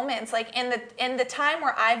been moments like in the time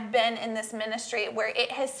where I've been in this ministry where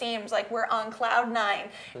it has seemed like we're on cloud 9,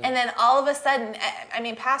 and then all of a sudden,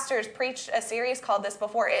 pastors preached a series called this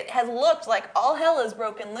before. It has looked like all hell is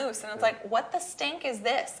broken loose, and it's like, what the stink is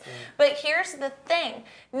this? But here's the thing: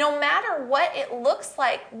 no matter what it looks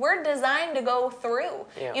like, we're designed to go through.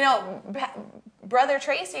 Brother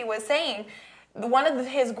Tracy was saying, one of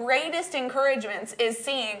his greatest encouragements is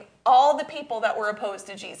seeing all the people that were opposed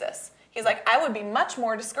to Jesus. He's like, I would be much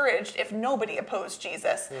more discouraged if nobody opposed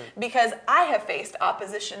Jesus because I have faced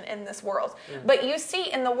opposition in this world. But you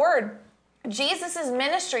see in the Word, Jesus'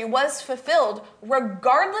 ministry was fulfilled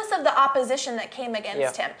regardless of the opposition that came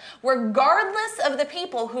against him, regardless of the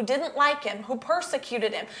people who didn't like him, who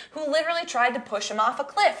persecuted him, who literally tried to push him off a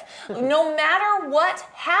cliff. No matter what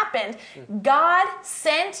happened, God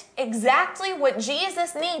sent exactly what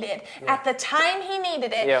Jesus needed at the time he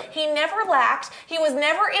needed it. He never lacked. He was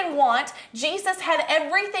never in want. Jesus had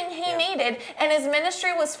everything he needed, and his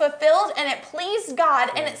ministry was fulfilled, and it pleased God,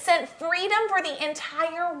 and it sent freedom for the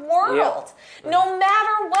entire world. No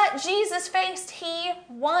matter what Jesus faced, he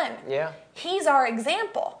won. He's our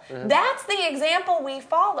example. That's the example we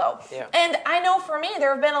follow. And I know for me,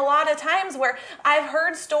 there have been a lot of times where I've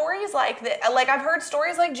heard stories like that. Like I've heard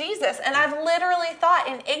stories like Jesus, and I've literally thought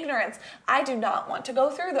in ignorance, I do not want to go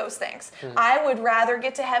through those things. I would rather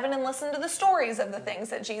get to heaven and listen to the stories of the things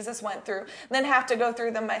that Jesus went through than have to go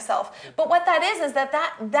through them myself. But what that is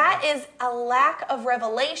that is a lack of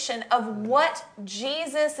revelation of what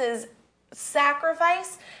Jesus'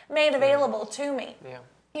 sacrifice made available to me.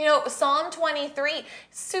 You know, Psalm 23,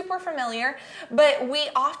 super familiar, but we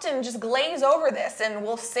often just glaze over this and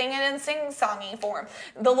we'll sing it in sing-songy form.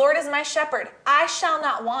 The Lord is my shepherd, I shall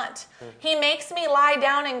not want. He makes me lie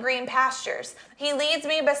down in green pastures. He leads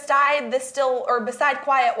me beside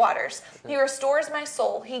quiet waters. He restores my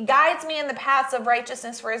soul. He guides me in the paths of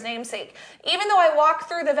righteousness for his name's sake. Even though I walk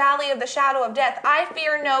through the valley of the shadow of death, I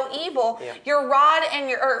fear no evil. Your rod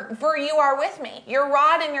and for you are with me. Your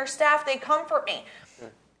rod and your staff, they comfort me.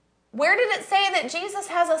 Where did it say that Jesus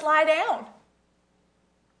has us lie down?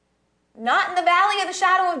 Not in the valley of the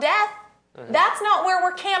shadow of death. That's not where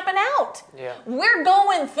we're camping out. We're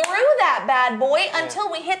going through that bad boy until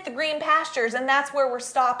we hit the green pastures, and that's where we're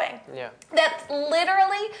stopping. That's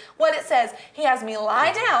literally what it says. He has me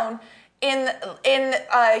lie down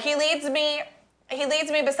he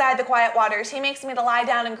leads me beside the quiet waters. He makes me to lie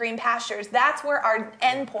down in green pastures. That's where our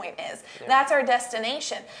end point is. That's our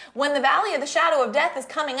destination. When the valley of the shadow of death is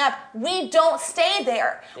coming up, we don't stay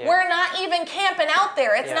there. We're not even camping out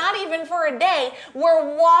there. It's not even for a day.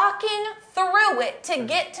 We're walking through it to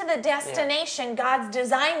get to the destination God's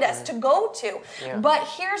designed us to go to. But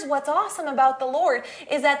here's what's awesome about the Lord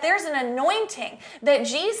is that there's an anointing that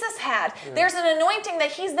Jesus had. There's an anointing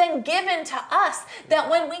that he's then given to us that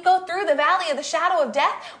when we go through the valley of the shadow of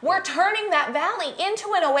death, we're turning that valley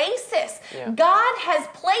into an oasis. God has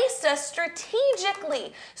placed us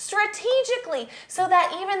strategically so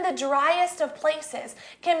that even the driest of places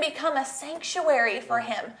can become a sanctuary for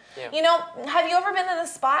him. You know, have you ever been in a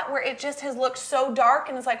spot where it just has looked so dark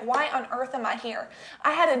and it's like, why on earth am I here?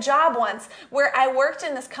 I had a job once where I worked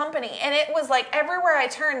in this company and it was like everywhere I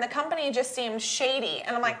turned, the company just seemed shady.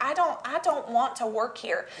 And I'm like, I don't want to work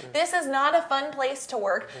here. This is not a fun place to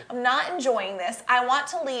work. I'm not enjoying this. I want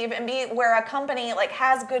to leave and be where a company like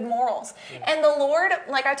has good morals. And the Lord,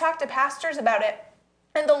 like I talked to pastors about it,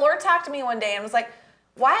 and the Lord talked to me one day and was like,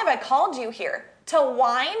 why have I called you here? To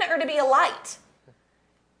whine or to be a light?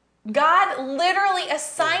 God literally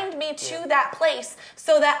assigned me to that place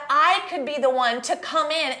so that I could be the one to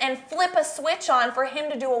come in and flip a switch on for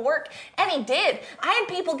him to do a work. And he did. I had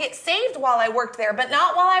people get saved while I worked there, but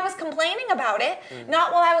not while I was complaining about it.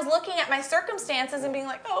 Not while I was looking at my circumstances and being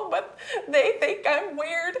like, oh, but they think I'm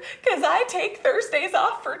weird because I take Thursdays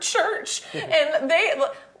off for church. And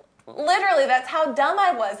literally, that's how dumb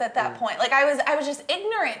I was at that point. Like I was just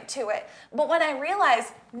ignorant to it. But when I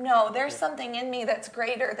realized, no, there's something in me that's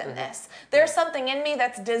greater than this. There's something in me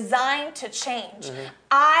that's designed to change.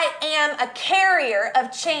 I am a carrier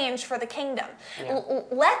of change for the kingdom.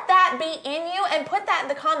 Let that be in you and put that in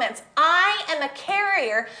the comments. I am a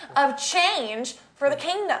carrier of change for the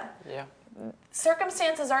kingdom.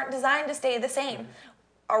 Circumstances aren't designed to stay the same.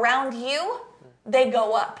 Around you, they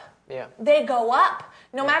go up. They go up.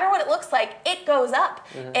 No matter what it looks like, it goes up.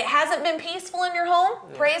 It hasn't been peaceful in your home.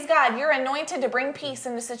 Praise God. You're anointed to bring peace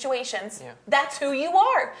into situations. That's who you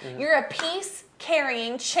are. You're a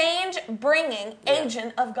peace-carrying, change-bringing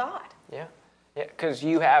agent of God. Because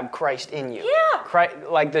you have Christ in you. Christ,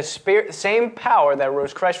 like the Spirit, same power that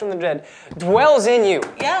rose Christ from the dead dwells in you.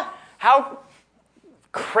 How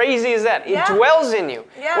crazy is that? It dwells in you.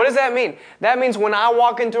 What does that mean? That means when I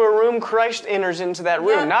walk into a room, Christ enters into that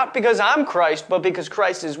room. Not because I'm Christ, but because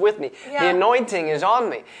Christ is with me. The anointing is on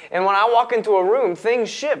me. And when I walk into a room, things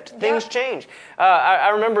shift. Things change. I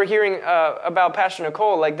remember hearing about Pastor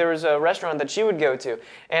Nicole. Like there was a restaurant that she would go to.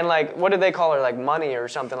 And like, what did they call her? Like Money or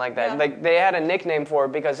something like that. Like they had a nickname for her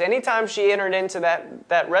because anytime she entered into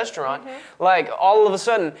that restaurant, like all of a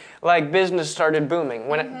sudden, like business started booming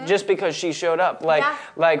just because she showed up.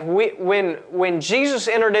 Like when Jesus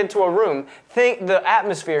entered into a room, the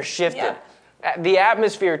atmosphere shifted. the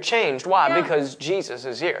atmosphere changed. Why? Yeah. Because Jesus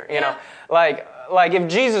is here. You know, like if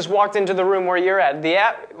Jesus walked into the room where you're at,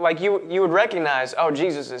 you would recognize, oh,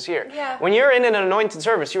 Jesus is here. Yeah. When you're in an anointed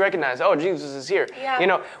service, you recognize, oh, Jesus is here. Yeah. You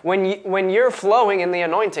know, when you're flowing in the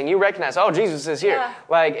anointing, you recognize, oh, Jesus is here. Yeah.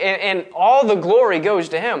 Like, and all the glory goes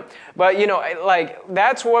to Him. But you know, like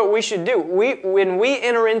that's what we should do. When we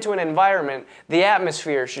enter into an environment, the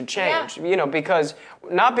atmosphere should change. Yeah. You know,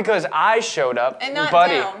 not because I showed up, and not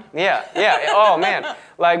buddy. Down. Yeah. Oh man,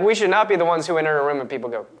 like we should not be the ones who enter a room and people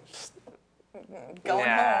go, going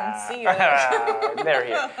home, see you. They're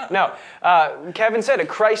here. No, Kevin said it,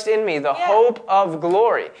 Christ in me, the hope of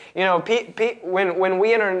glory. You know, when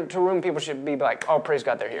we enter into a room, people should be like, oh, praise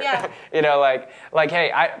God, they're here. Yeah. You know, like,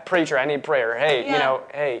 hey, preacher, I need prayer.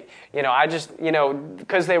 Hey, I just,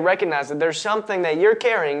 because they recognize that there's something that you're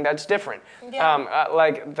carrying that's different. Yeah.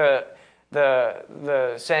 Like the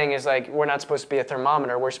saying is like, we're not supposed to be a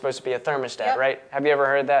thermometer, we're supposed to be a thermostat, right? Have you ever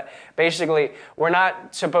heard that? Basically, we're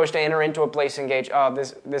not supposed to enter into a place and gauge, oh,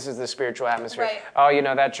 this is the spiritual atmosphere. Right. Oh,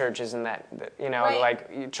 that church isn't that, like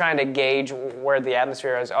you're trying to gauge where the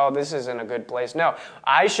atmosphere is. Oh, this isn't a good place. No,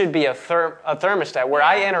 I should be a thermostat where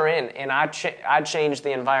I enter in and I change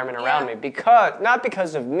the environment around me, not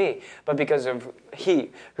because of me, but because of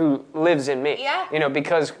He who lives in me. Yeah.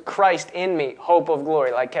 Because Christ in me, hope of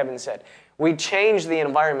glory, like Kevin said. We change the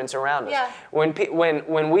environments around us. Yeah.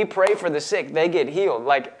 When we pray for the sick, they get healed.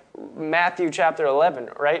 Like Matthew chapter 11,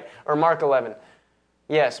 right? Or Mark 11.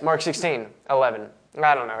 Yes, Mark 16, 11.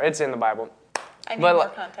 I don't know. It's in the Bible. I need more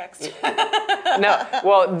context. No,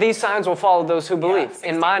 well, these signs will follow those who believe.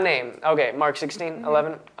 In my name, okay, Mark 16,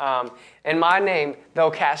 11. In my name,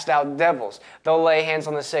 they'll cast out devils. They'll lay hands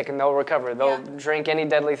on the sick and they'll recover. They'll drink any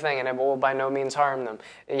deadly thing and it will by no means harm them.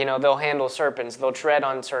 They'll handle serpents. They'll tread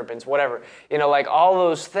on serpents, whatever. Like all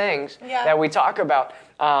those things that we talk about.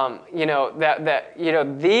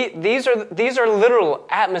 These are literal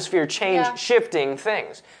atmosphere change shifting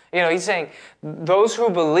things. He's saying those who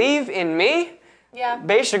believe in me. Yeah.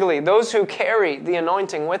 Basically, those who carry the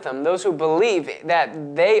anointing with them, those who believe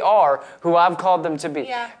that they are who I've called them to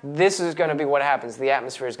be, this is going to be what happens. The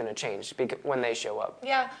atmosphere is going to change when they show up.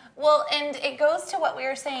 Yeah. Well, and it goes to what we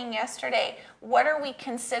were saying yesterday. What are we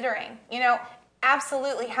considering?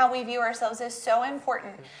 Absolutely, how we view ourselves is so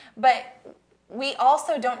important. But we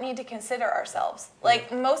also don't need to consider ourselves. Like,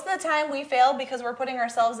 most of the time we fail because we're putting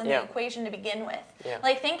ourselves in the equation to begin with. Yeah.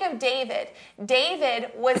 Like, think of David.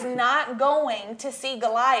 David was not going to see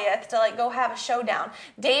Goliath to, go have a showdown.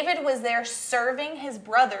 David was there serving his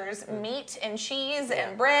brothers meat and cheese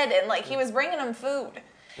and bread, and, he was bringing them food.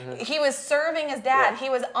 Mm-hmm. He was serving his dad. He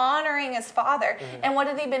was honoring his father. Mm-hmm. And what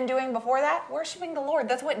had he been doing before that? Worshiping the Lord.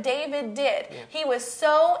 That's what David did. Yeah. He was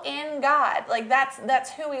so in God.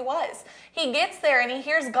 That's who he was. He gets there and he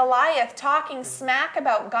hears Goliath talking smack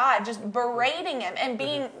about God, just berating him and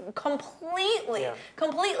being completely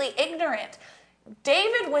ignorant.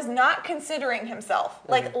 David was not considering himself.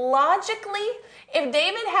 Logically, if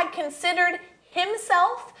David had considered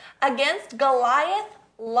himself against Goliath,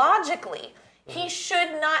 logically, he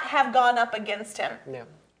should not have gone up against him. Yeah.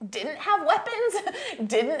 Didn't have weapons,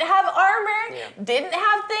 didn't have armor, didn't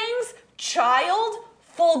have things. Child,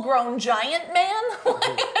 full-grown giant man.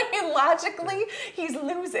 Logically, he's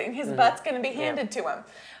losing. His butt's going to be handed to him.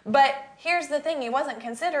 But here's the thing. He wasn't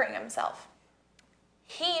considering himself.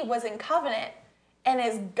 He was in covenant, and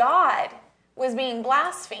his God was being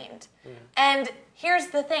blasphemed. And here's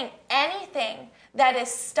the thing. Anything that is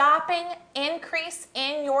stopping increase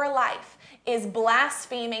in your life is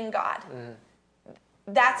blaspheming God.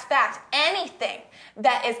 That's fact. Anything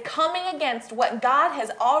that is coming against what God has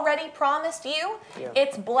already promised you,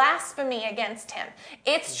 it's blasphemy against Him.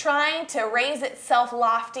 It's trying to raise itself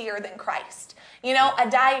loftier than Christ. A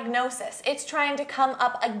diagnosis. It's trying to come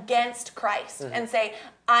up against Christ and say,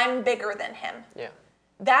 I'm bigger than Him. Yeah.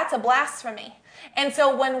 That's a blasphemy. And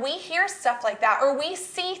so when we hear stuff like that, or we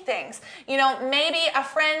see things, maybe a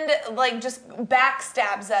friend just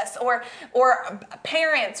backstabs us, or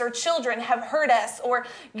parents or children have hurt us, or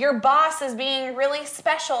your boss is being really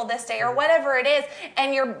special this day, or whatever it is,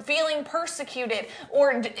 and you're feeling persecuted,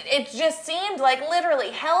 or it just seemed like literally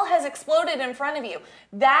hell has exploded in front of you.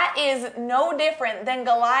 That is no different than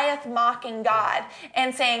Goliath mocking God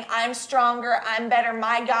and saying, I'm stronger, I'm better,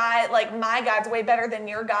 my God's way better than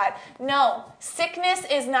your God. No. Sickness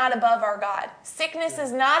is not above our God. Sickness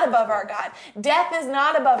is not above our God. Death is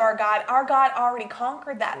not above our God. Our God already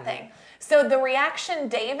conquered that thing. So the reaction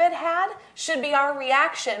David had should be our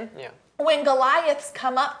reaction when Goliaths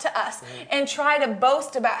come up to us and try to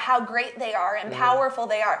boast about how great they are and powerful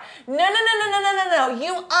they are. No.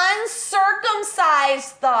 You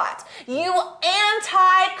uncircumcised thought. You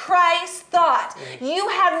anti-Christ thought. You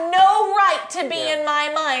have no right to be in my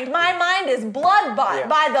mind. My mind is blood-bought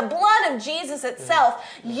by the blood of Jesus itself.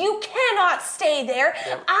 You cannot stay there.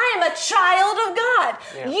 I am a child of God.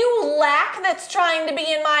 You lack that's trying to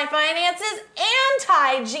be in my finances,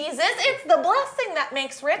 anti-Jesus. It's the blessing that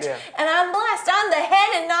makes rich. And I'm blessed. I'm the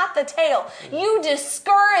head and not the tail. You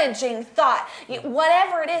discouraging thought,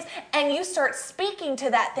 whatever it is, and you start speaking to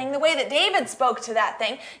that thing the way that David spoke to that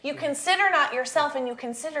thing. You consider not yourself and you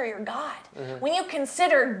consider your God. When you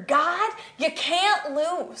consider God, you can't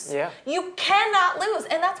lose. You cannot lose.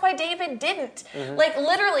 And that's why David didn't. Like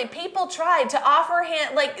literally, people tried to offer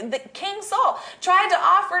him, like the King Saul tried to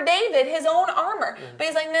offer David his own armor. But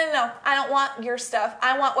he's like, no, I don't want your stuff.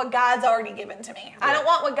 I want what God's already given to me. I don't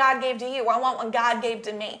want what God gave to you. I want what God gave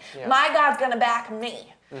to me. My God's going to back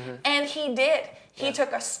me. And he did. He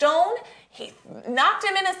took a stone, he knocked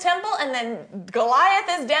him in his temple, and then Goliath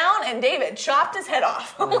is down, and David chopped his head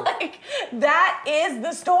off. Like, that is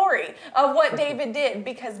the story of what David did,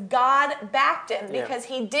 because God backed him, because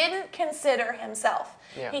he didn't consider himself.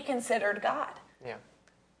 He considered God.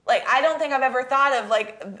 Like, I don't think I've ever thought of,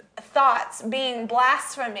 like, thoughts being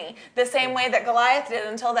blasphemy the same way that Goliath did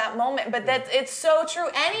until that moment. But it's so true.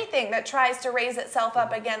 Anything that tries to raise itself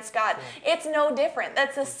up against God, it's no different.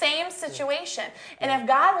 That's the same situation. And if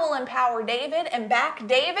God will empower David and back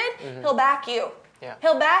David, he'll back you.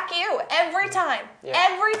 He'll back you every time.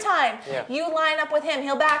 Every time you line up with him,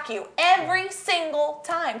 he'll back you every single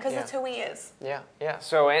time, because it's who he is.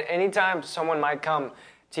 So anytime someone might come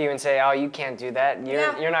to you and say, oh, you can't do that.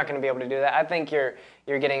 You're not going to be able to do that. I think you're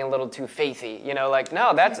getting a little too faithy. You know, like,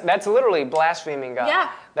 no, that's literally blaspheming God.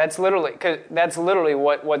 That's literally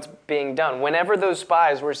what's being done. Whenever those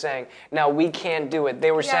spies were saying, no, we can't do it,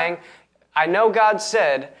 they were saying, I know God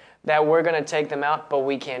said that we're going to take them out, but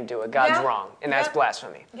we can't do it. God's wrong, and that's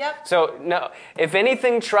blasphemy. So, no, if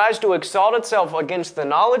anything tries to exalt itself against the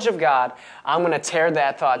knowledge of God, I'm going to tear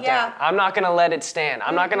that thought down. I'm not going to let it stand.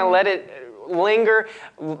 I'm not going to let it linger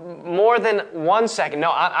more than 1 second.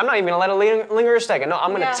 No, I'm not even going to let it linger a second. No,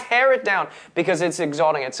 I'm going to tear it down because it's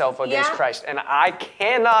exalting itself against Christ. And I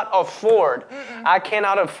cannot afford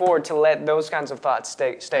to let those kinds of thoughts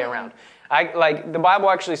stay around. Like the Bible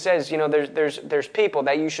actually says, you know, there's people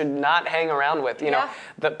that you should not hang around with. You know,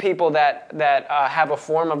 the people that have a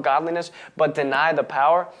form of godliness but deny the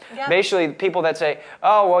power. Basically, people that say,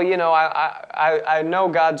 oh, well, you know, I know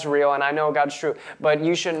God's real and I know God's true, but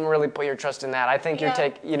you shouldn't really put your trust in that. I think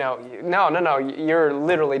no, you're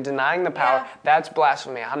literally denying the power. That's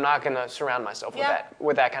blasphemy. I'm not going to surround myself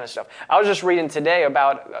with that kind of stuff. I was just reading today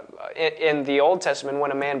about in the Old Testament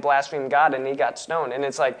when a man blasphemed God and he got stoned, and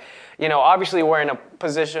it's like, you know, obviously we're in a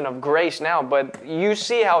position of grace now, but you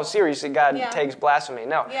see how seriously God takes blasphemy.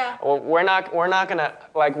 No, we're not going to,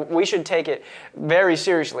 like, we should take it very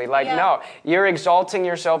seriously. Like, no, you're exalting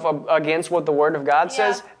yourself against what the Word of God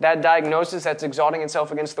says. That diagnosis that's exalting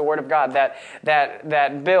itself against the Word of God,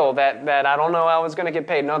 that bill that I don't know how it's going to get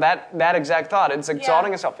paid. No, that exact thought, it's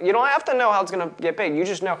exalting itself. You don't have to know how it's going to get paid. You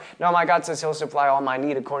just know, no, my God says He'll supply all my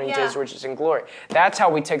need according to His riches and glory. That's how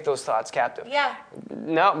we take those thoughts captive.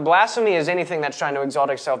 No, blasphemy is anything that's trying to exalt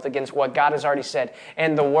itself against what God has already said,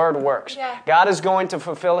 and the Word works. God is going to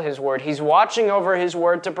fulfill His Word. He's watching over His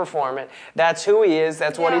Word to perform it. That's who He is.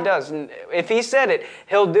 That's what He does. And if He said it,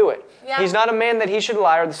 He'll do it. He's not a man that He should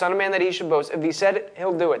lie, or the son of man that He should boast. If He said it,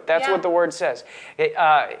 He'll do it. That's what the Word says.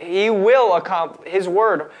 He will accomplish. His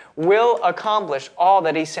Word will accomplish all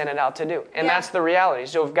that He sent it out to do. And that's the reality.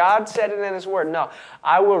 So if God said it in His Word, no,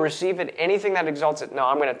 I will receive it. Anything that exalts it, no,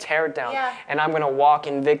 I'm going to tear it down. And I'm going to walk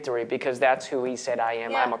in victory because that's who He said I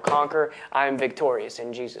am. I'm a conqueror. I am victorious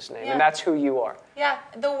in Jesus' name. And that's who you are.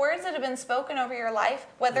 The words that have been spoken over your life,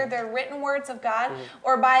 whether they're written words of God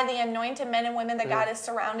or by the anointed men and women that God has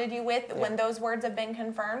surrounded you with when those words have been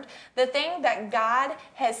confirmed, the thing that God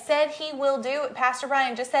has said He will do, Pastor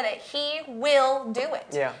Brian just said it, He will do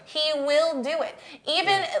it. He will do it.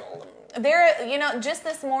 Even there, you know, just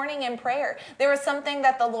this morning in prayer, there was something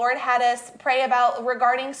that the Lord had us pray about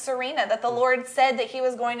regarding Serena, that the Lord said that He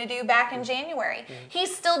was going to do back in January.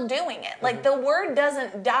 He's still doing it. Like, the Word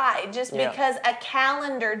doesn't die just because a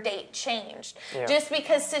calendar date changed, just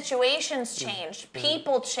because situations changed,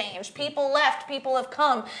 people changed, people left, people have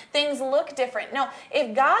come, things look different. No,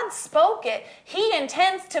 if God spoke it, He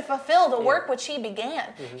intends to fulfill the work which He began.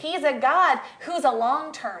 He's a God who's a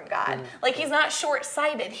long-term God. Like, He's not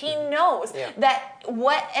short-sighted. He knows that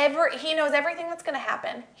He knows everything that's going to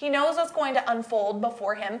happen. He knows what's going to unfold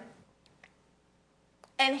before Him.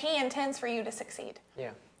 And he intends for you to succeed.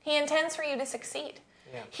 Yeah. He intends for you to succeed.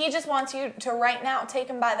 Yeah. He just wants you to right now take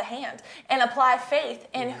him by the hand and apply faith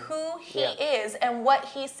in who he is and what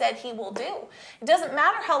he said he will do. It doesn't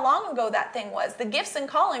matter how long ago that thing was. The gifts and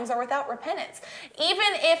callings are without repentance.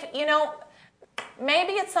 Even if,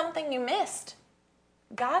 maybe it's something you missed.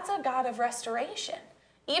 God's a God of restoration.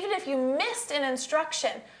 Even if you missed an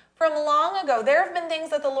instruction from long ago, there have been things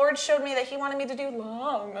that the Lord showed me that he wanted me to do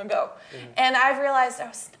long ago. And I've realized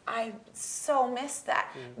I so missed that.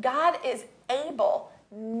 God is able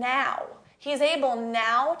now. He's able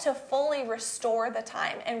now to fully restore the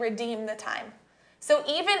time and redeem the time. So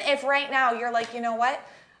even if right now you're like, you know what?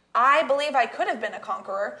 I believe I could have been a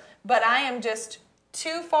conqueror, but I am just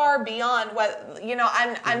too far beyond what,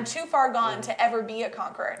 I'm too far gone to ever be a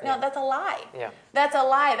conqueror. No, that's a lie. Yeah. That's a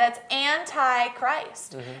lie. That's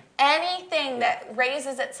anti-Christ. Anything that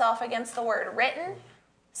raises itself against the word written,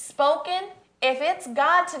 spoken, if it's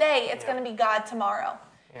God today, it's going to be God tomorrow.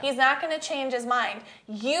 Yeah. He's not going to change his mind.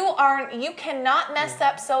 You cannot mess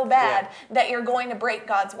up so bad that you're going to break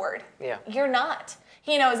God's word. Yeah. You're not.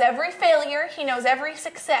 He knows every failure. He knows every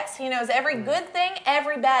success. He knows every good thing,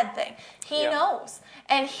 every bad thing. He knows.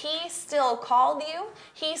 And he still called you.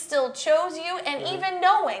 He still chose you. And even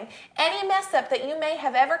knowing any mess up that you may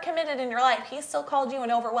have ever committed in your life, he still called you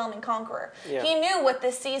an overwhelming conqueror. Yeah. He knew what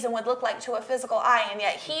this season would look like to a physical eye. And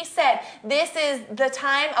yet he said, this is the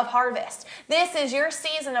time of harvest. This is your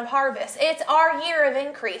season of harvest. It's our year of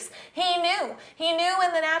increase. He knew. He knew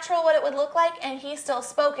in the natural what it would look like, and he still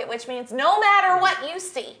spoke it, which means no matter what you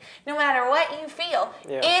see, no matter what you feel,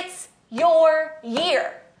 it's your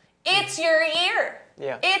year. It's your year.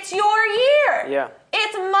 Yeah. It's your year. Yeah.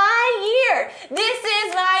 It's my year. This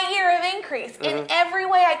is my year of increase. In every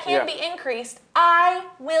way I can be increased, I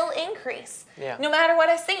will increase. Yeah. No matter what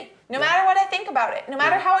I see, no matter what I think about it, no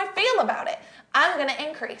matter how I feel about it, I'm going to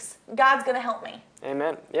increase. God's going to help me.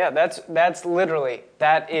 Amen. Yeah, that's literally,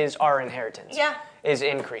 that is our inheritance. Yeah. Is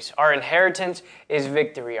increase. Our inheritance is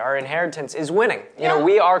victory. Our inheritance is winning. You know,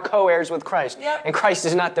 we are co-heirs with Christ, and Christ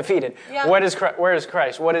is not defeated. Where is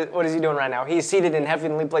Christ? What is he doing right now? He's seated in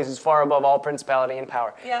heavenly places far above all principality and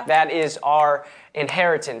power. That is our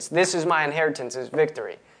inheritance. This is my inheritance, is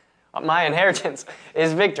victory. My inheritance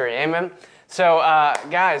is victory. Amen. So,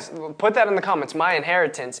 guys, put that in the comments. My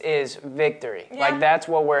inheritance is victory. Like, that's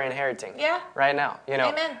what we're inheriting right now.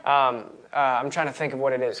 Amen. I'm trying to think of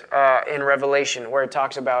what it is in Revelation, where it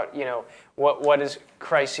talks about, what is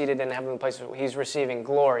Christ seated in heavenly places? He's receiving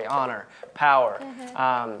glory, honor, power.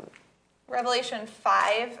 Revelation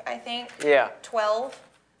 5, I think. Yeah. 12,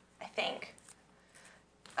 I think.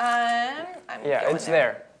 It's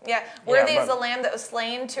there. Yeah, worthy is the Lamb that was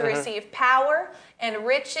slain to receive power and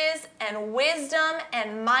riches and wisdom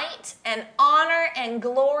and might and honor and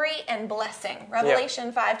glory and blessing.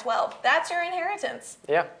 Revelation 5:12. That's your inheritance.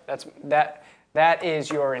 Yeah, that is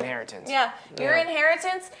your inheritance. Yeah, your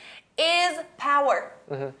inheritance is power.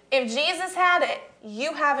 If Jesus had it,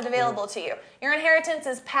 you have it available to you. Your inheritance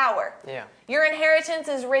is power. Yeah. Your inheritance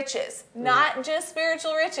is riches, not just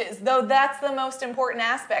spiritual riches, though that's the most important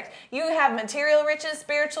aspect. You have material riches,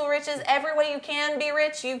 spiritual riches, every way you can be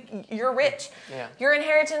rich, you're rich. Yeah. Your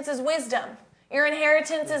inheritance is wisdom. Your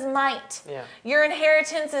inheritance is might. Yeah. Your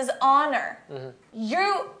inheritance is honor.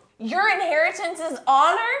 Your inheritance is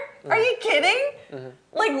honor? Are you kidding?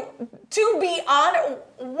 Like, to be honored.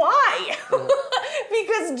 Why?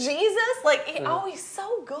 Because Jesus, he's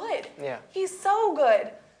so good. Yeah. He's so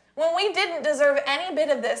good. When we didn't deserve any bit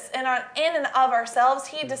of this in and of ourselves,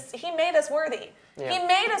 he made us worthy. Yeah. He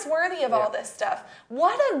made us worthy of all this stuff.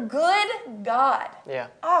 What a good God. Yeah.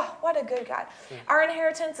 Oh, what a good God. Our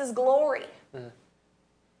inheritance is glory.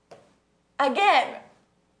 Again,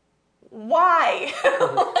 why?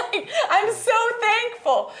 I'm so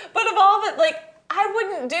thankful. But of all that, I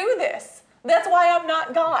wouldn't do this. That's why I'm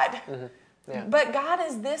not God. Yeah. But God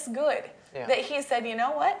is this good that he said, you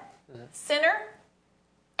know what? Sinner,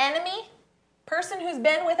 enemy, person who's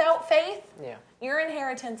been without faith, your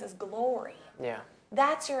inheritance is glory. Yeah.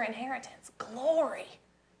 That's your inheritance. Glory.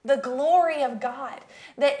 The glory of God.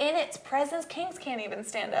 That in its presence, kings can't even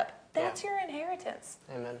stand up. That's your inheritance.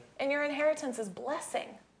 Amen. And your inheritance is blessing.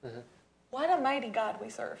 What a mighty God we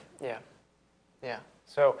serve. Yeah. Yeah.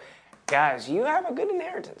 So, guys, you have a good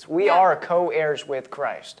inheritance. We are co-heirs with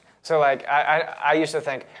Christ. So, I used to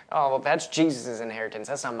think, oh, well, that's Jesus' inheritance.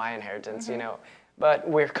 That's not my inheritance, But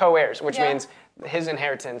we're co-heirs, which means his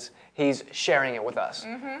inheritance, he's sharing it with us.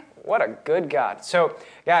 What a good God. So,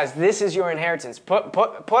 guys, this is your inheritance.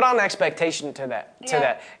 Put on expectation to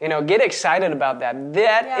that. Get excited about that.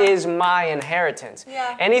 That is my inheritance.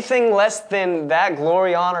 Yeah. Anything less than that,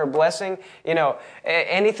 glory, honor, blessing,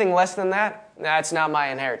 anything less than that, that's not my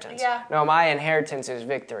inheritance. Yeah. No, my inheritance is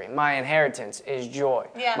victory. My inheritance is joy.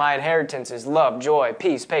 Yeah. My inheritance is love, joy,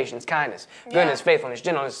 peace, patience, kindness, goodness, faithfulness,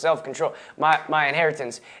 gentleness, self-control. My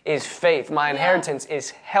inheritance is faith. My inheritance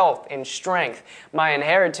is health and strength. My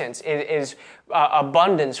inheritance is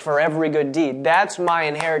abundance for every good deed. That's my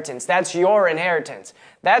inheritance. That's your inheritance.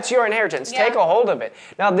 That's your inheritance. Yeah. Take a hold of it.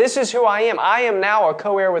 Now, this is who I am. I am now a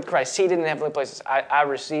co-heir with Christ, seated in heavenly places. I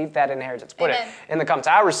receive that inheritance. Put it in the comments.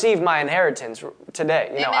 I receive my inheritance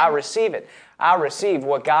today. I receive it. I receive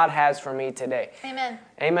what God has for me today. Amen.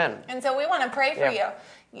 Amen. And so we want to pray for you.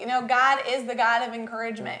 God is the God of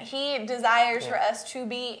encouragement. He desires for us to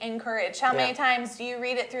be encouraged. How many times do you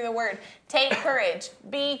read it through the Word? Take courage.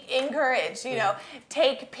 Be encouraged.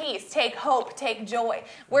 Take peace. Take hope. Take joy.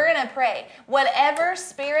 We're going to pray. Whatever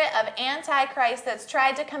spirit of Antichrist that's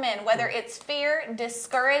tried to come in, whether it's fear,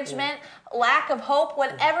 discouragement, lack of hope,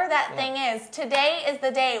 whatever that thing is, today is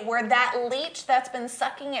the day where that leech that's been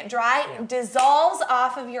sucking it dry dissolves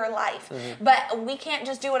off of your life. But we can't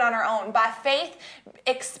just do it on our own. By faith,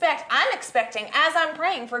 I'm expecting, as I'm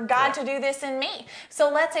praying, for God to do this in me. So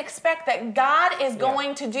let's expect that God is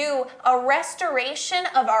going to do a restoration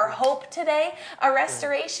of our hope today, a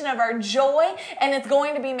restoration of our joy, and it's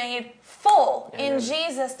going to be made full in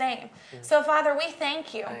Jesus' name. So, Father, we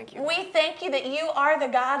thank you. We thank you that you are the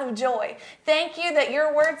God of joy. Thank you that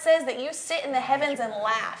your word says that you sit in the heavens and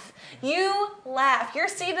laugh. You laugh. You're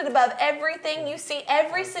seated above everything. You see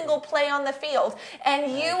every single play on the field,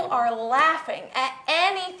 and you are laughing at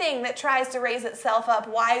anything that tries to raise itself up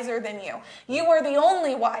wiser than you. You are the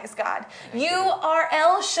only wise God. You are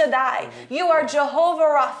El Shaddai. You are Jehovah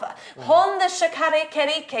Rapha. Honda Shakare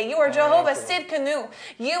Kerike. You are Jehovah Sidkenu.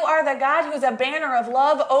 You are the God who's a banner of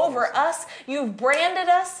love over us. You've branded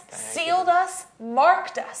us, sealed us,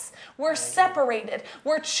 marked us. We're separated.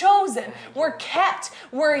 We're chosen. We're kept.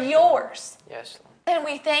 We're yours. Yes, Lord. And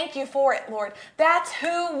we thank you for it, Lord. That's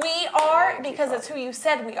who we are because it's who you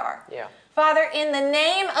said we are. Yeah. Father, in the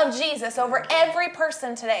name of Jesus, over every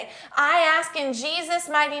person today, I ask in Jesus'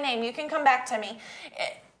 mighty name, you can come back to me,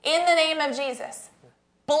 in the name of Jesus,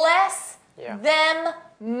 bless them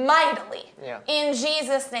mightily. Yeah. In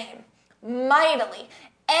Jesus' name, mightily.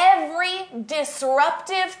 Every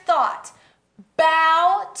disruptive thought,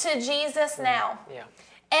 bow to Jesus now. Yeah.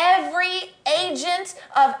 Every agent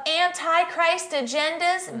of Antichrist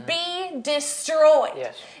agendas be destroyed.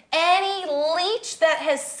 Yes. Any leech that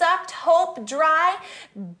has sucked hope dry,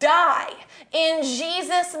 die in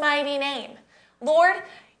Jesus' mighty name. Lord,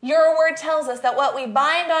 your word tells us that what we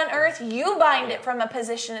bind on earth, you bind it from a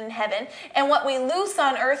position in heaven. And what we loose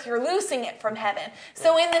on earth, you're loosing it from heaven.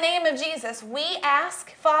 So in the name of Jesus, we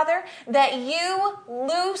ask, Father, that you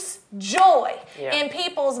loose joy in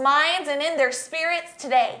people's minds and in their spirits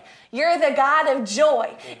today. You're the God of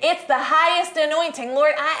joy. It's the highest anointing.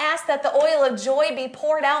 Lord, I ask that the oil of joy be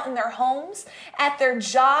poured out in their homes, at their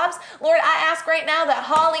jobs. Lord, I ask right now that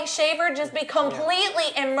Holly Shaver just be completely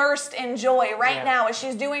immersed in joy right now as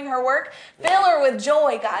she's doing her work. Fill her with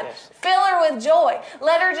joy, God. Fill her with joy.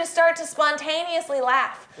 Let her just start to spontaneously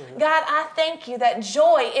laugh. God, I thank you that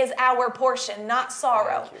joy is our portion, not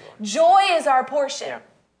sorrow. Joy is our portion.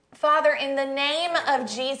 Father, in the name of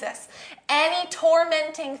Jesus, any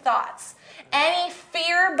tormenting thoughts, any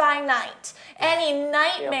fear by night, any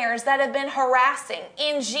nightmares that have been harassing,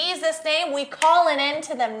 in Jesus' name, we call an end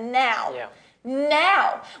to them now.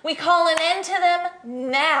 Now. We call an end to them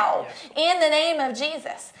now. In the name of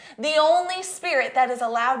Jesus. The only spirit that is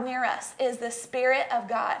allowed near us is the Spirit of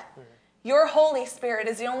God. Your Holy Spirit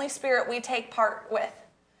is the only spirit we take part with.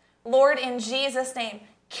 Lord, in Jesus' name,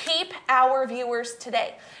 keep our viewers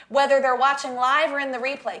today. Whether they're watching live or in the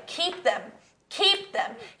replay, keep them. Keep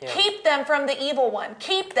them. Keep them from the evil one.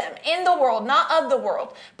 Keep them in the world, not of the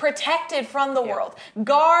world. Protected from the world.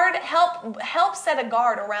 Guard, help set a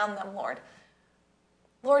guard around them, Lord.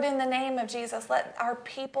 Lord, in the name of Jesus, let our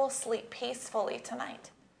people sleep peacefully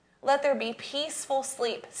tonight. Let there be peaceful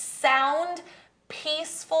sleep. Sound,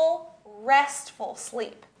 peaceful, restful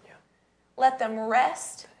sleep. Let them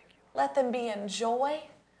rest. Let them be in joy.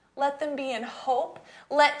 Let them be in hope.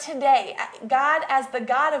 Let today, God, as the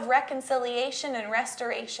God of reconciliation and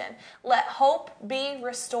restoration, let hope be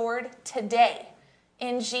restored today.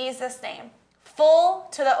 In Jesus' name. Full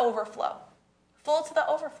to the overflow. Full to the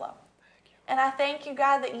overflow. And I thank you,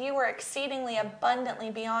 God, that you are exceedingly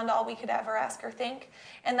abundantly beyond all we could ever ask or think.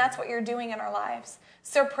 And that's what you're doing in our lives.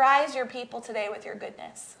 Surprise your people today with your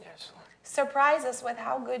goodness. Yes, Lord. Surprise us with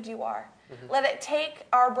how good you are. Let it take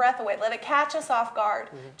our breath away. Let it catch us off guard.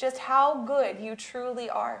 Just how good you truly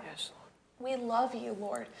are. Yes, Lord. We love you,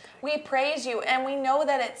 Lord. We praise you, and we know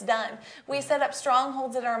that it's done. We set up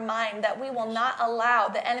strongholds in our mind that we will not allow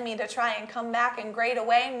the enemy to try and come back and grade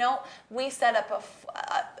away. No, we set up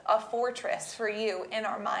a fortress for you in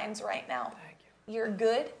our minds right now. Thank you. You're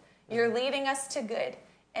good. You're leading us to good,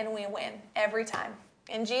 and we win every time.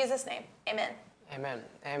 In Jesus' name, amen. Amen.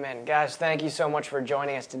 Amen. Guys, thank you so much for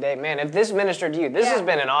joining us today. Man, if this ministered to you, this has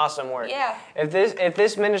been an awesome word. Yeah. If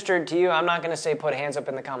this ministered to you, I'm not going to say put hands up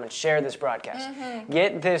in the comments. Share this broadcast.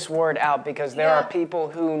 Get this word out because there are people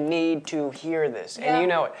who need to hear this. And you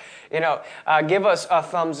know it. Give us a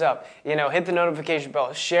thumbs up. Hit the notification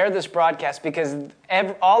bell. Share this broadcast because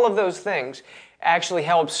all of those things actually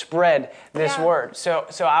help spread this word. So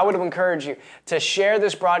I would encourage you to share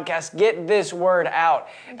this broadcast, get this word out,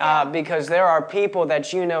 because there are people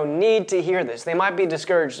that need to hear this. They might be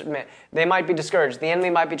discouraged. The enemy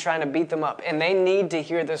might be trying to beat them up, and they need to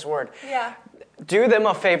hear this word. Yeah. Do them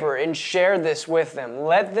a favor and share this with them.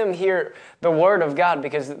 Let them hear the word of God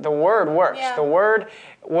because the word works. Yeah. The word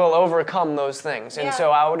will overcome those things. And so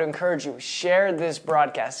I would encourage you, share this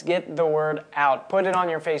broadcast. Get the word out. Put it on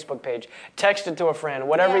your Facebook page. Text it to a friend.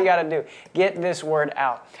 Whatever you got to do. Get this word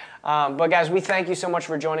out. But guys, we thank you so much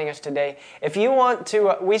for joining us today. If you want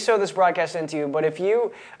to, we sow this broadcast into you, but if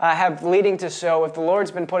you have leading to sow, if the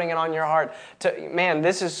Lord's been putting it on your heart,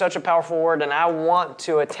 this is such a powerful word, and I want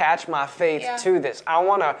to attach my faith to this. I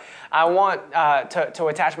want to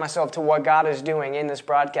attach myself to what God is doing in this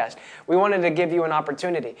broadcast. We wanted to give you an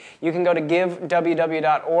opportunity. You can go to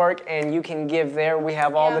giveww.org, and you can give there. We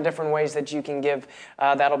have all the different ways that you can give.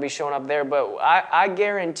 That'll be showing up there. But I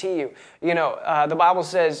guarantee you, the Bible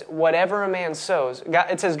says, whatever a man sows,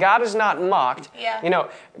 it says God is not mocked. Yeah.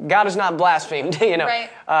 God is not blasphemed. Right.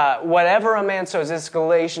 Whatever a man sows, it's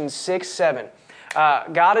Galatians 6:7.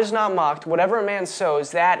 God is not mocked. Whatever a man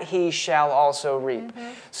sows, that he shall also reap.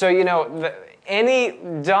 So, any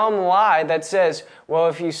dumb lie that says, well,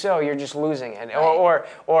 if you sow, you're just losing it. Right.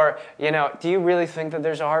 Or do you really think that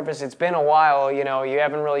there's a harvest? It's been a while, you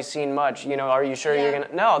haven't really seen much. Are you sure you're going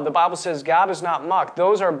to? No, the Bible says God is not mocked.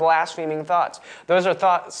 Those are blaspheming thoughts. Those are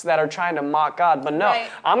thoughts that are trying to mock God. But no,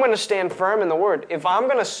 I'm going to stand firm in the word. If I'm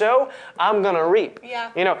going to sow, I'm going to reap.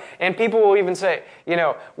 Yeah. And people will even say,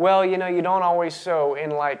 well, you don't always sow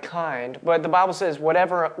in like kind. But the Bible says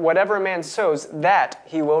whatever a man sows, that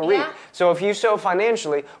he will reap. So if you sow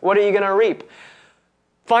financially, what are you going to reap?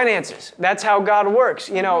 Finances. That's how God works.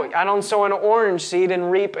 I don't sow an orange seed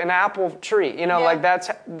and reap an apple tree. Like that's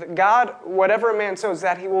God, whatever a man sows,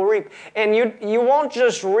 that he will reap. And you won't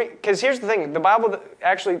just reap, because here's the thing, the Bible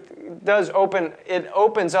actually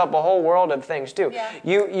opens up a whole world of things too. Yeah.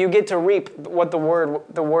 You get to reap what the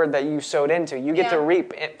word that you sowed into. You get to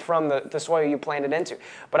reap it from the soil you planted into.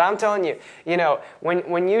 But I'm telling you,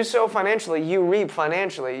 when you sow financially, you reap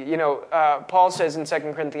financially. Paul says in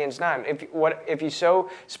 2 Corinthians 9, if you sow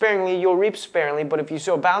sparingly, you'll reap sparingly, but if you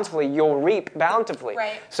sow bountifully, you'll reap bountifully.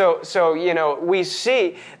 Right. So we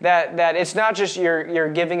see that it's not just you're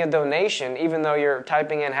giving a donation, even though you're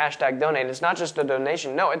typing in #donate. It's not just a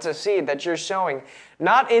donation. No, it's a seed that you're sowing,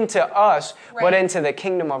 not into us, but into the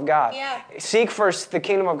kingdom of God. Yeah. Seek first the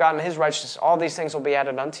kingdom of God and his righteousness. All these things will be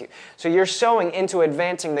added unto you. So you're sowing into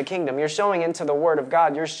advancing the kingdom. You're sowing into the word of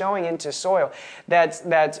God. You're sowing into soil that's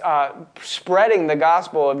spreading the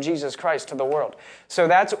gospel of Jesus Christ to the world. So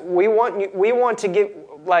we want to give,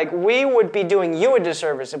 like we would be doing you a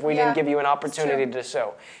disservice if we didn't give you an opportunity to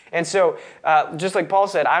sow. And so, just like Paul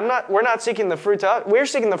said, we're not seeking the fruit to us. We're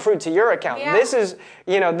seeking the fruit to your account. Yeah. This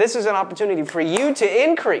is an opportunity for you to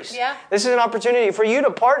increase. Yeah. This is an opportunity for you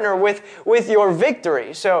to partner with your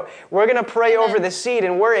victory. So we're going to pray over the seed,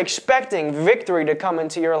 and we're expecting victory to come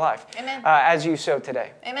into your life. Amen. As you sow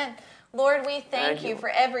today. Amen. Lord, we thank you for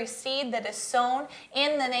every seed that is sown.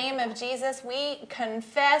 In the name of Jesus, we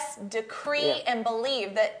confess, decree, and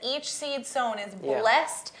believe that each seed sown is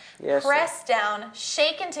blessed, pressed down,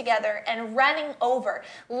 shaken together, and running over.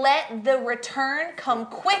 Let the return come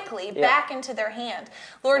quickly back into their hand.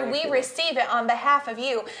 Lord, we receive it on behalf of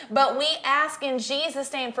you, but we ask in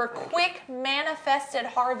Jesus' name for quick manifested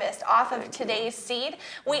harvest off of today's seed.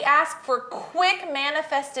 We ask for quick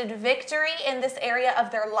manifested victory in this area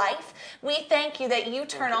of their life. We thank you that you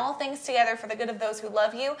turn all things together for the good of those who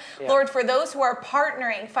love you. Lord, for those who are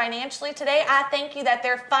partnering financially today, I thank you that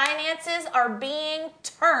their finances are being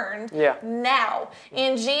turned now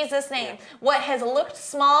in Jesus' name. What has looked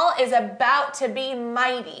small is about to be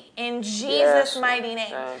mighty in Jesus' mighty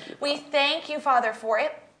name. We thank you, Father, for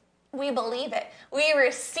it. We believe it, we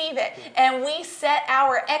receive it, and we set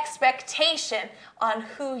our expectation on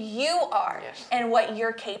who you are and what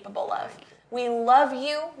you're capable of. We love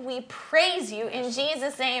you, we praise you in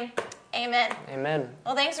Jesus' name. Amen. Amen.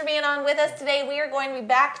 Well, thanks for being on with us today. We are going to be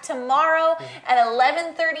back tomorrow at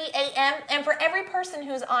 11:30 a.m. And for every person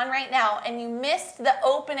who's on right now and you missed the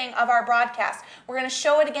opening of our broadcast, we're going to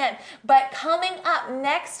show it again. But coming up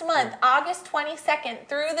next month, August 22nd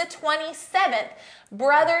through the 27th,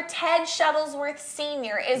 Brother Ted Shuttlesworth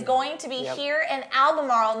Sr. is going to be here in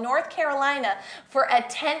Albemarle, North Carolina for a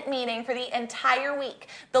tent meeting for the entire week.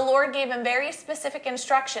 The Lord gave him very specific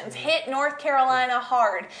instructions. Hit North Carolina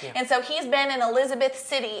hard. And so he's been in Elizabeth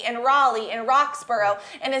City, in Raleigh, in Roxborough,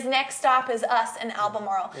 and his next stop is us in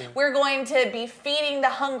Albemarle. We're going to be feeding the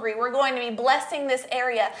hungry. We're going to be blessing this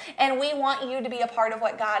area, and we want you to be a part of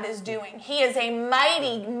what God is doing. He is a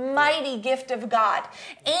mighty, mighty gift of God.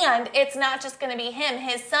 And it's not just going to be him.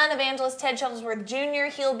 His son, Evangelist Ted Shuttlesworth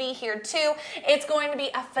Jr., he'll be here too. It's going to be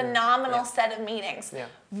a phenomenal set of meetings.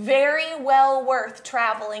 Very well worth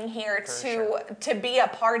traveling here to be a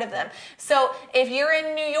part of them. So if you're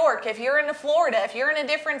in New York, if you're in Florida, if you're in a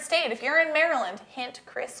different state, if you're in Maryland, hint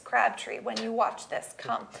Chris Crabtree when you watch this.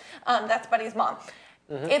 Come. That's Buddy's mom.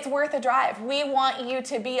 It's worth a drive. We want you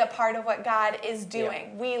to be a part of what God is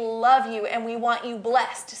doing. We love you and we want you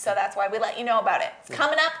blessed. So that's why we let you know about it. It's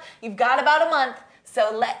coming up. You've got about a month.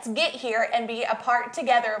 So let's get here and be a part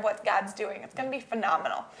together of what God's doing. It's going to be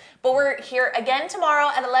phenomenal. But we're here again tomorrow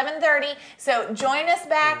at 11:30. So join us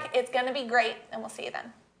back. It's going to be great. And we'll see you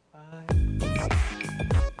then. Bye.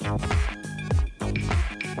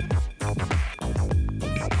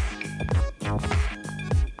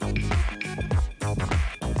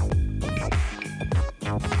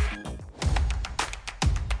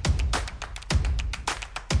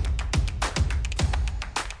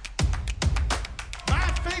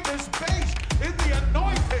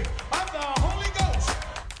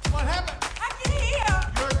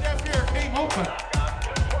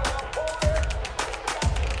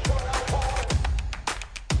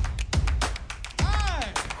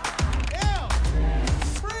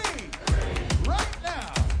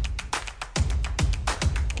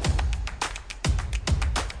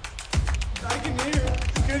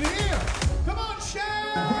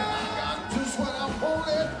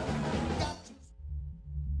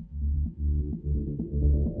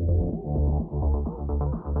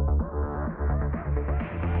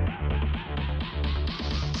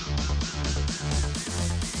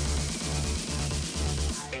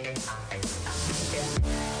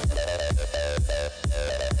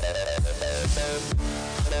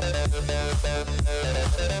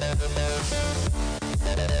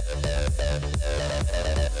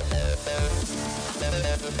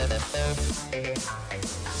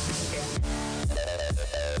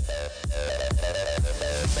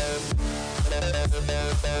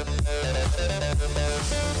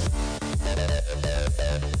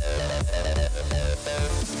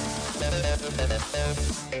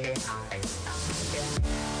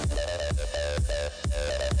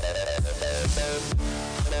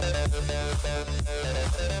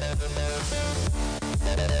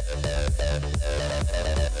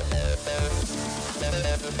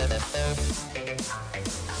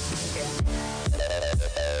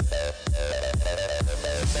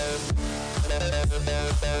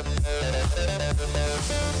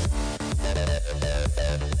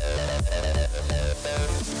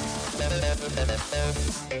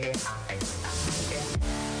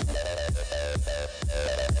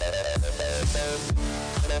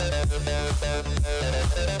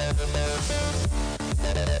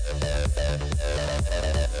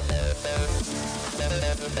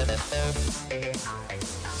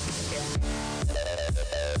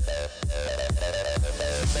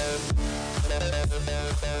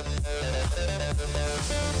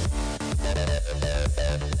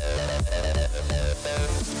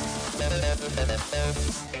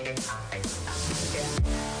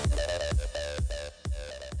 Yeah.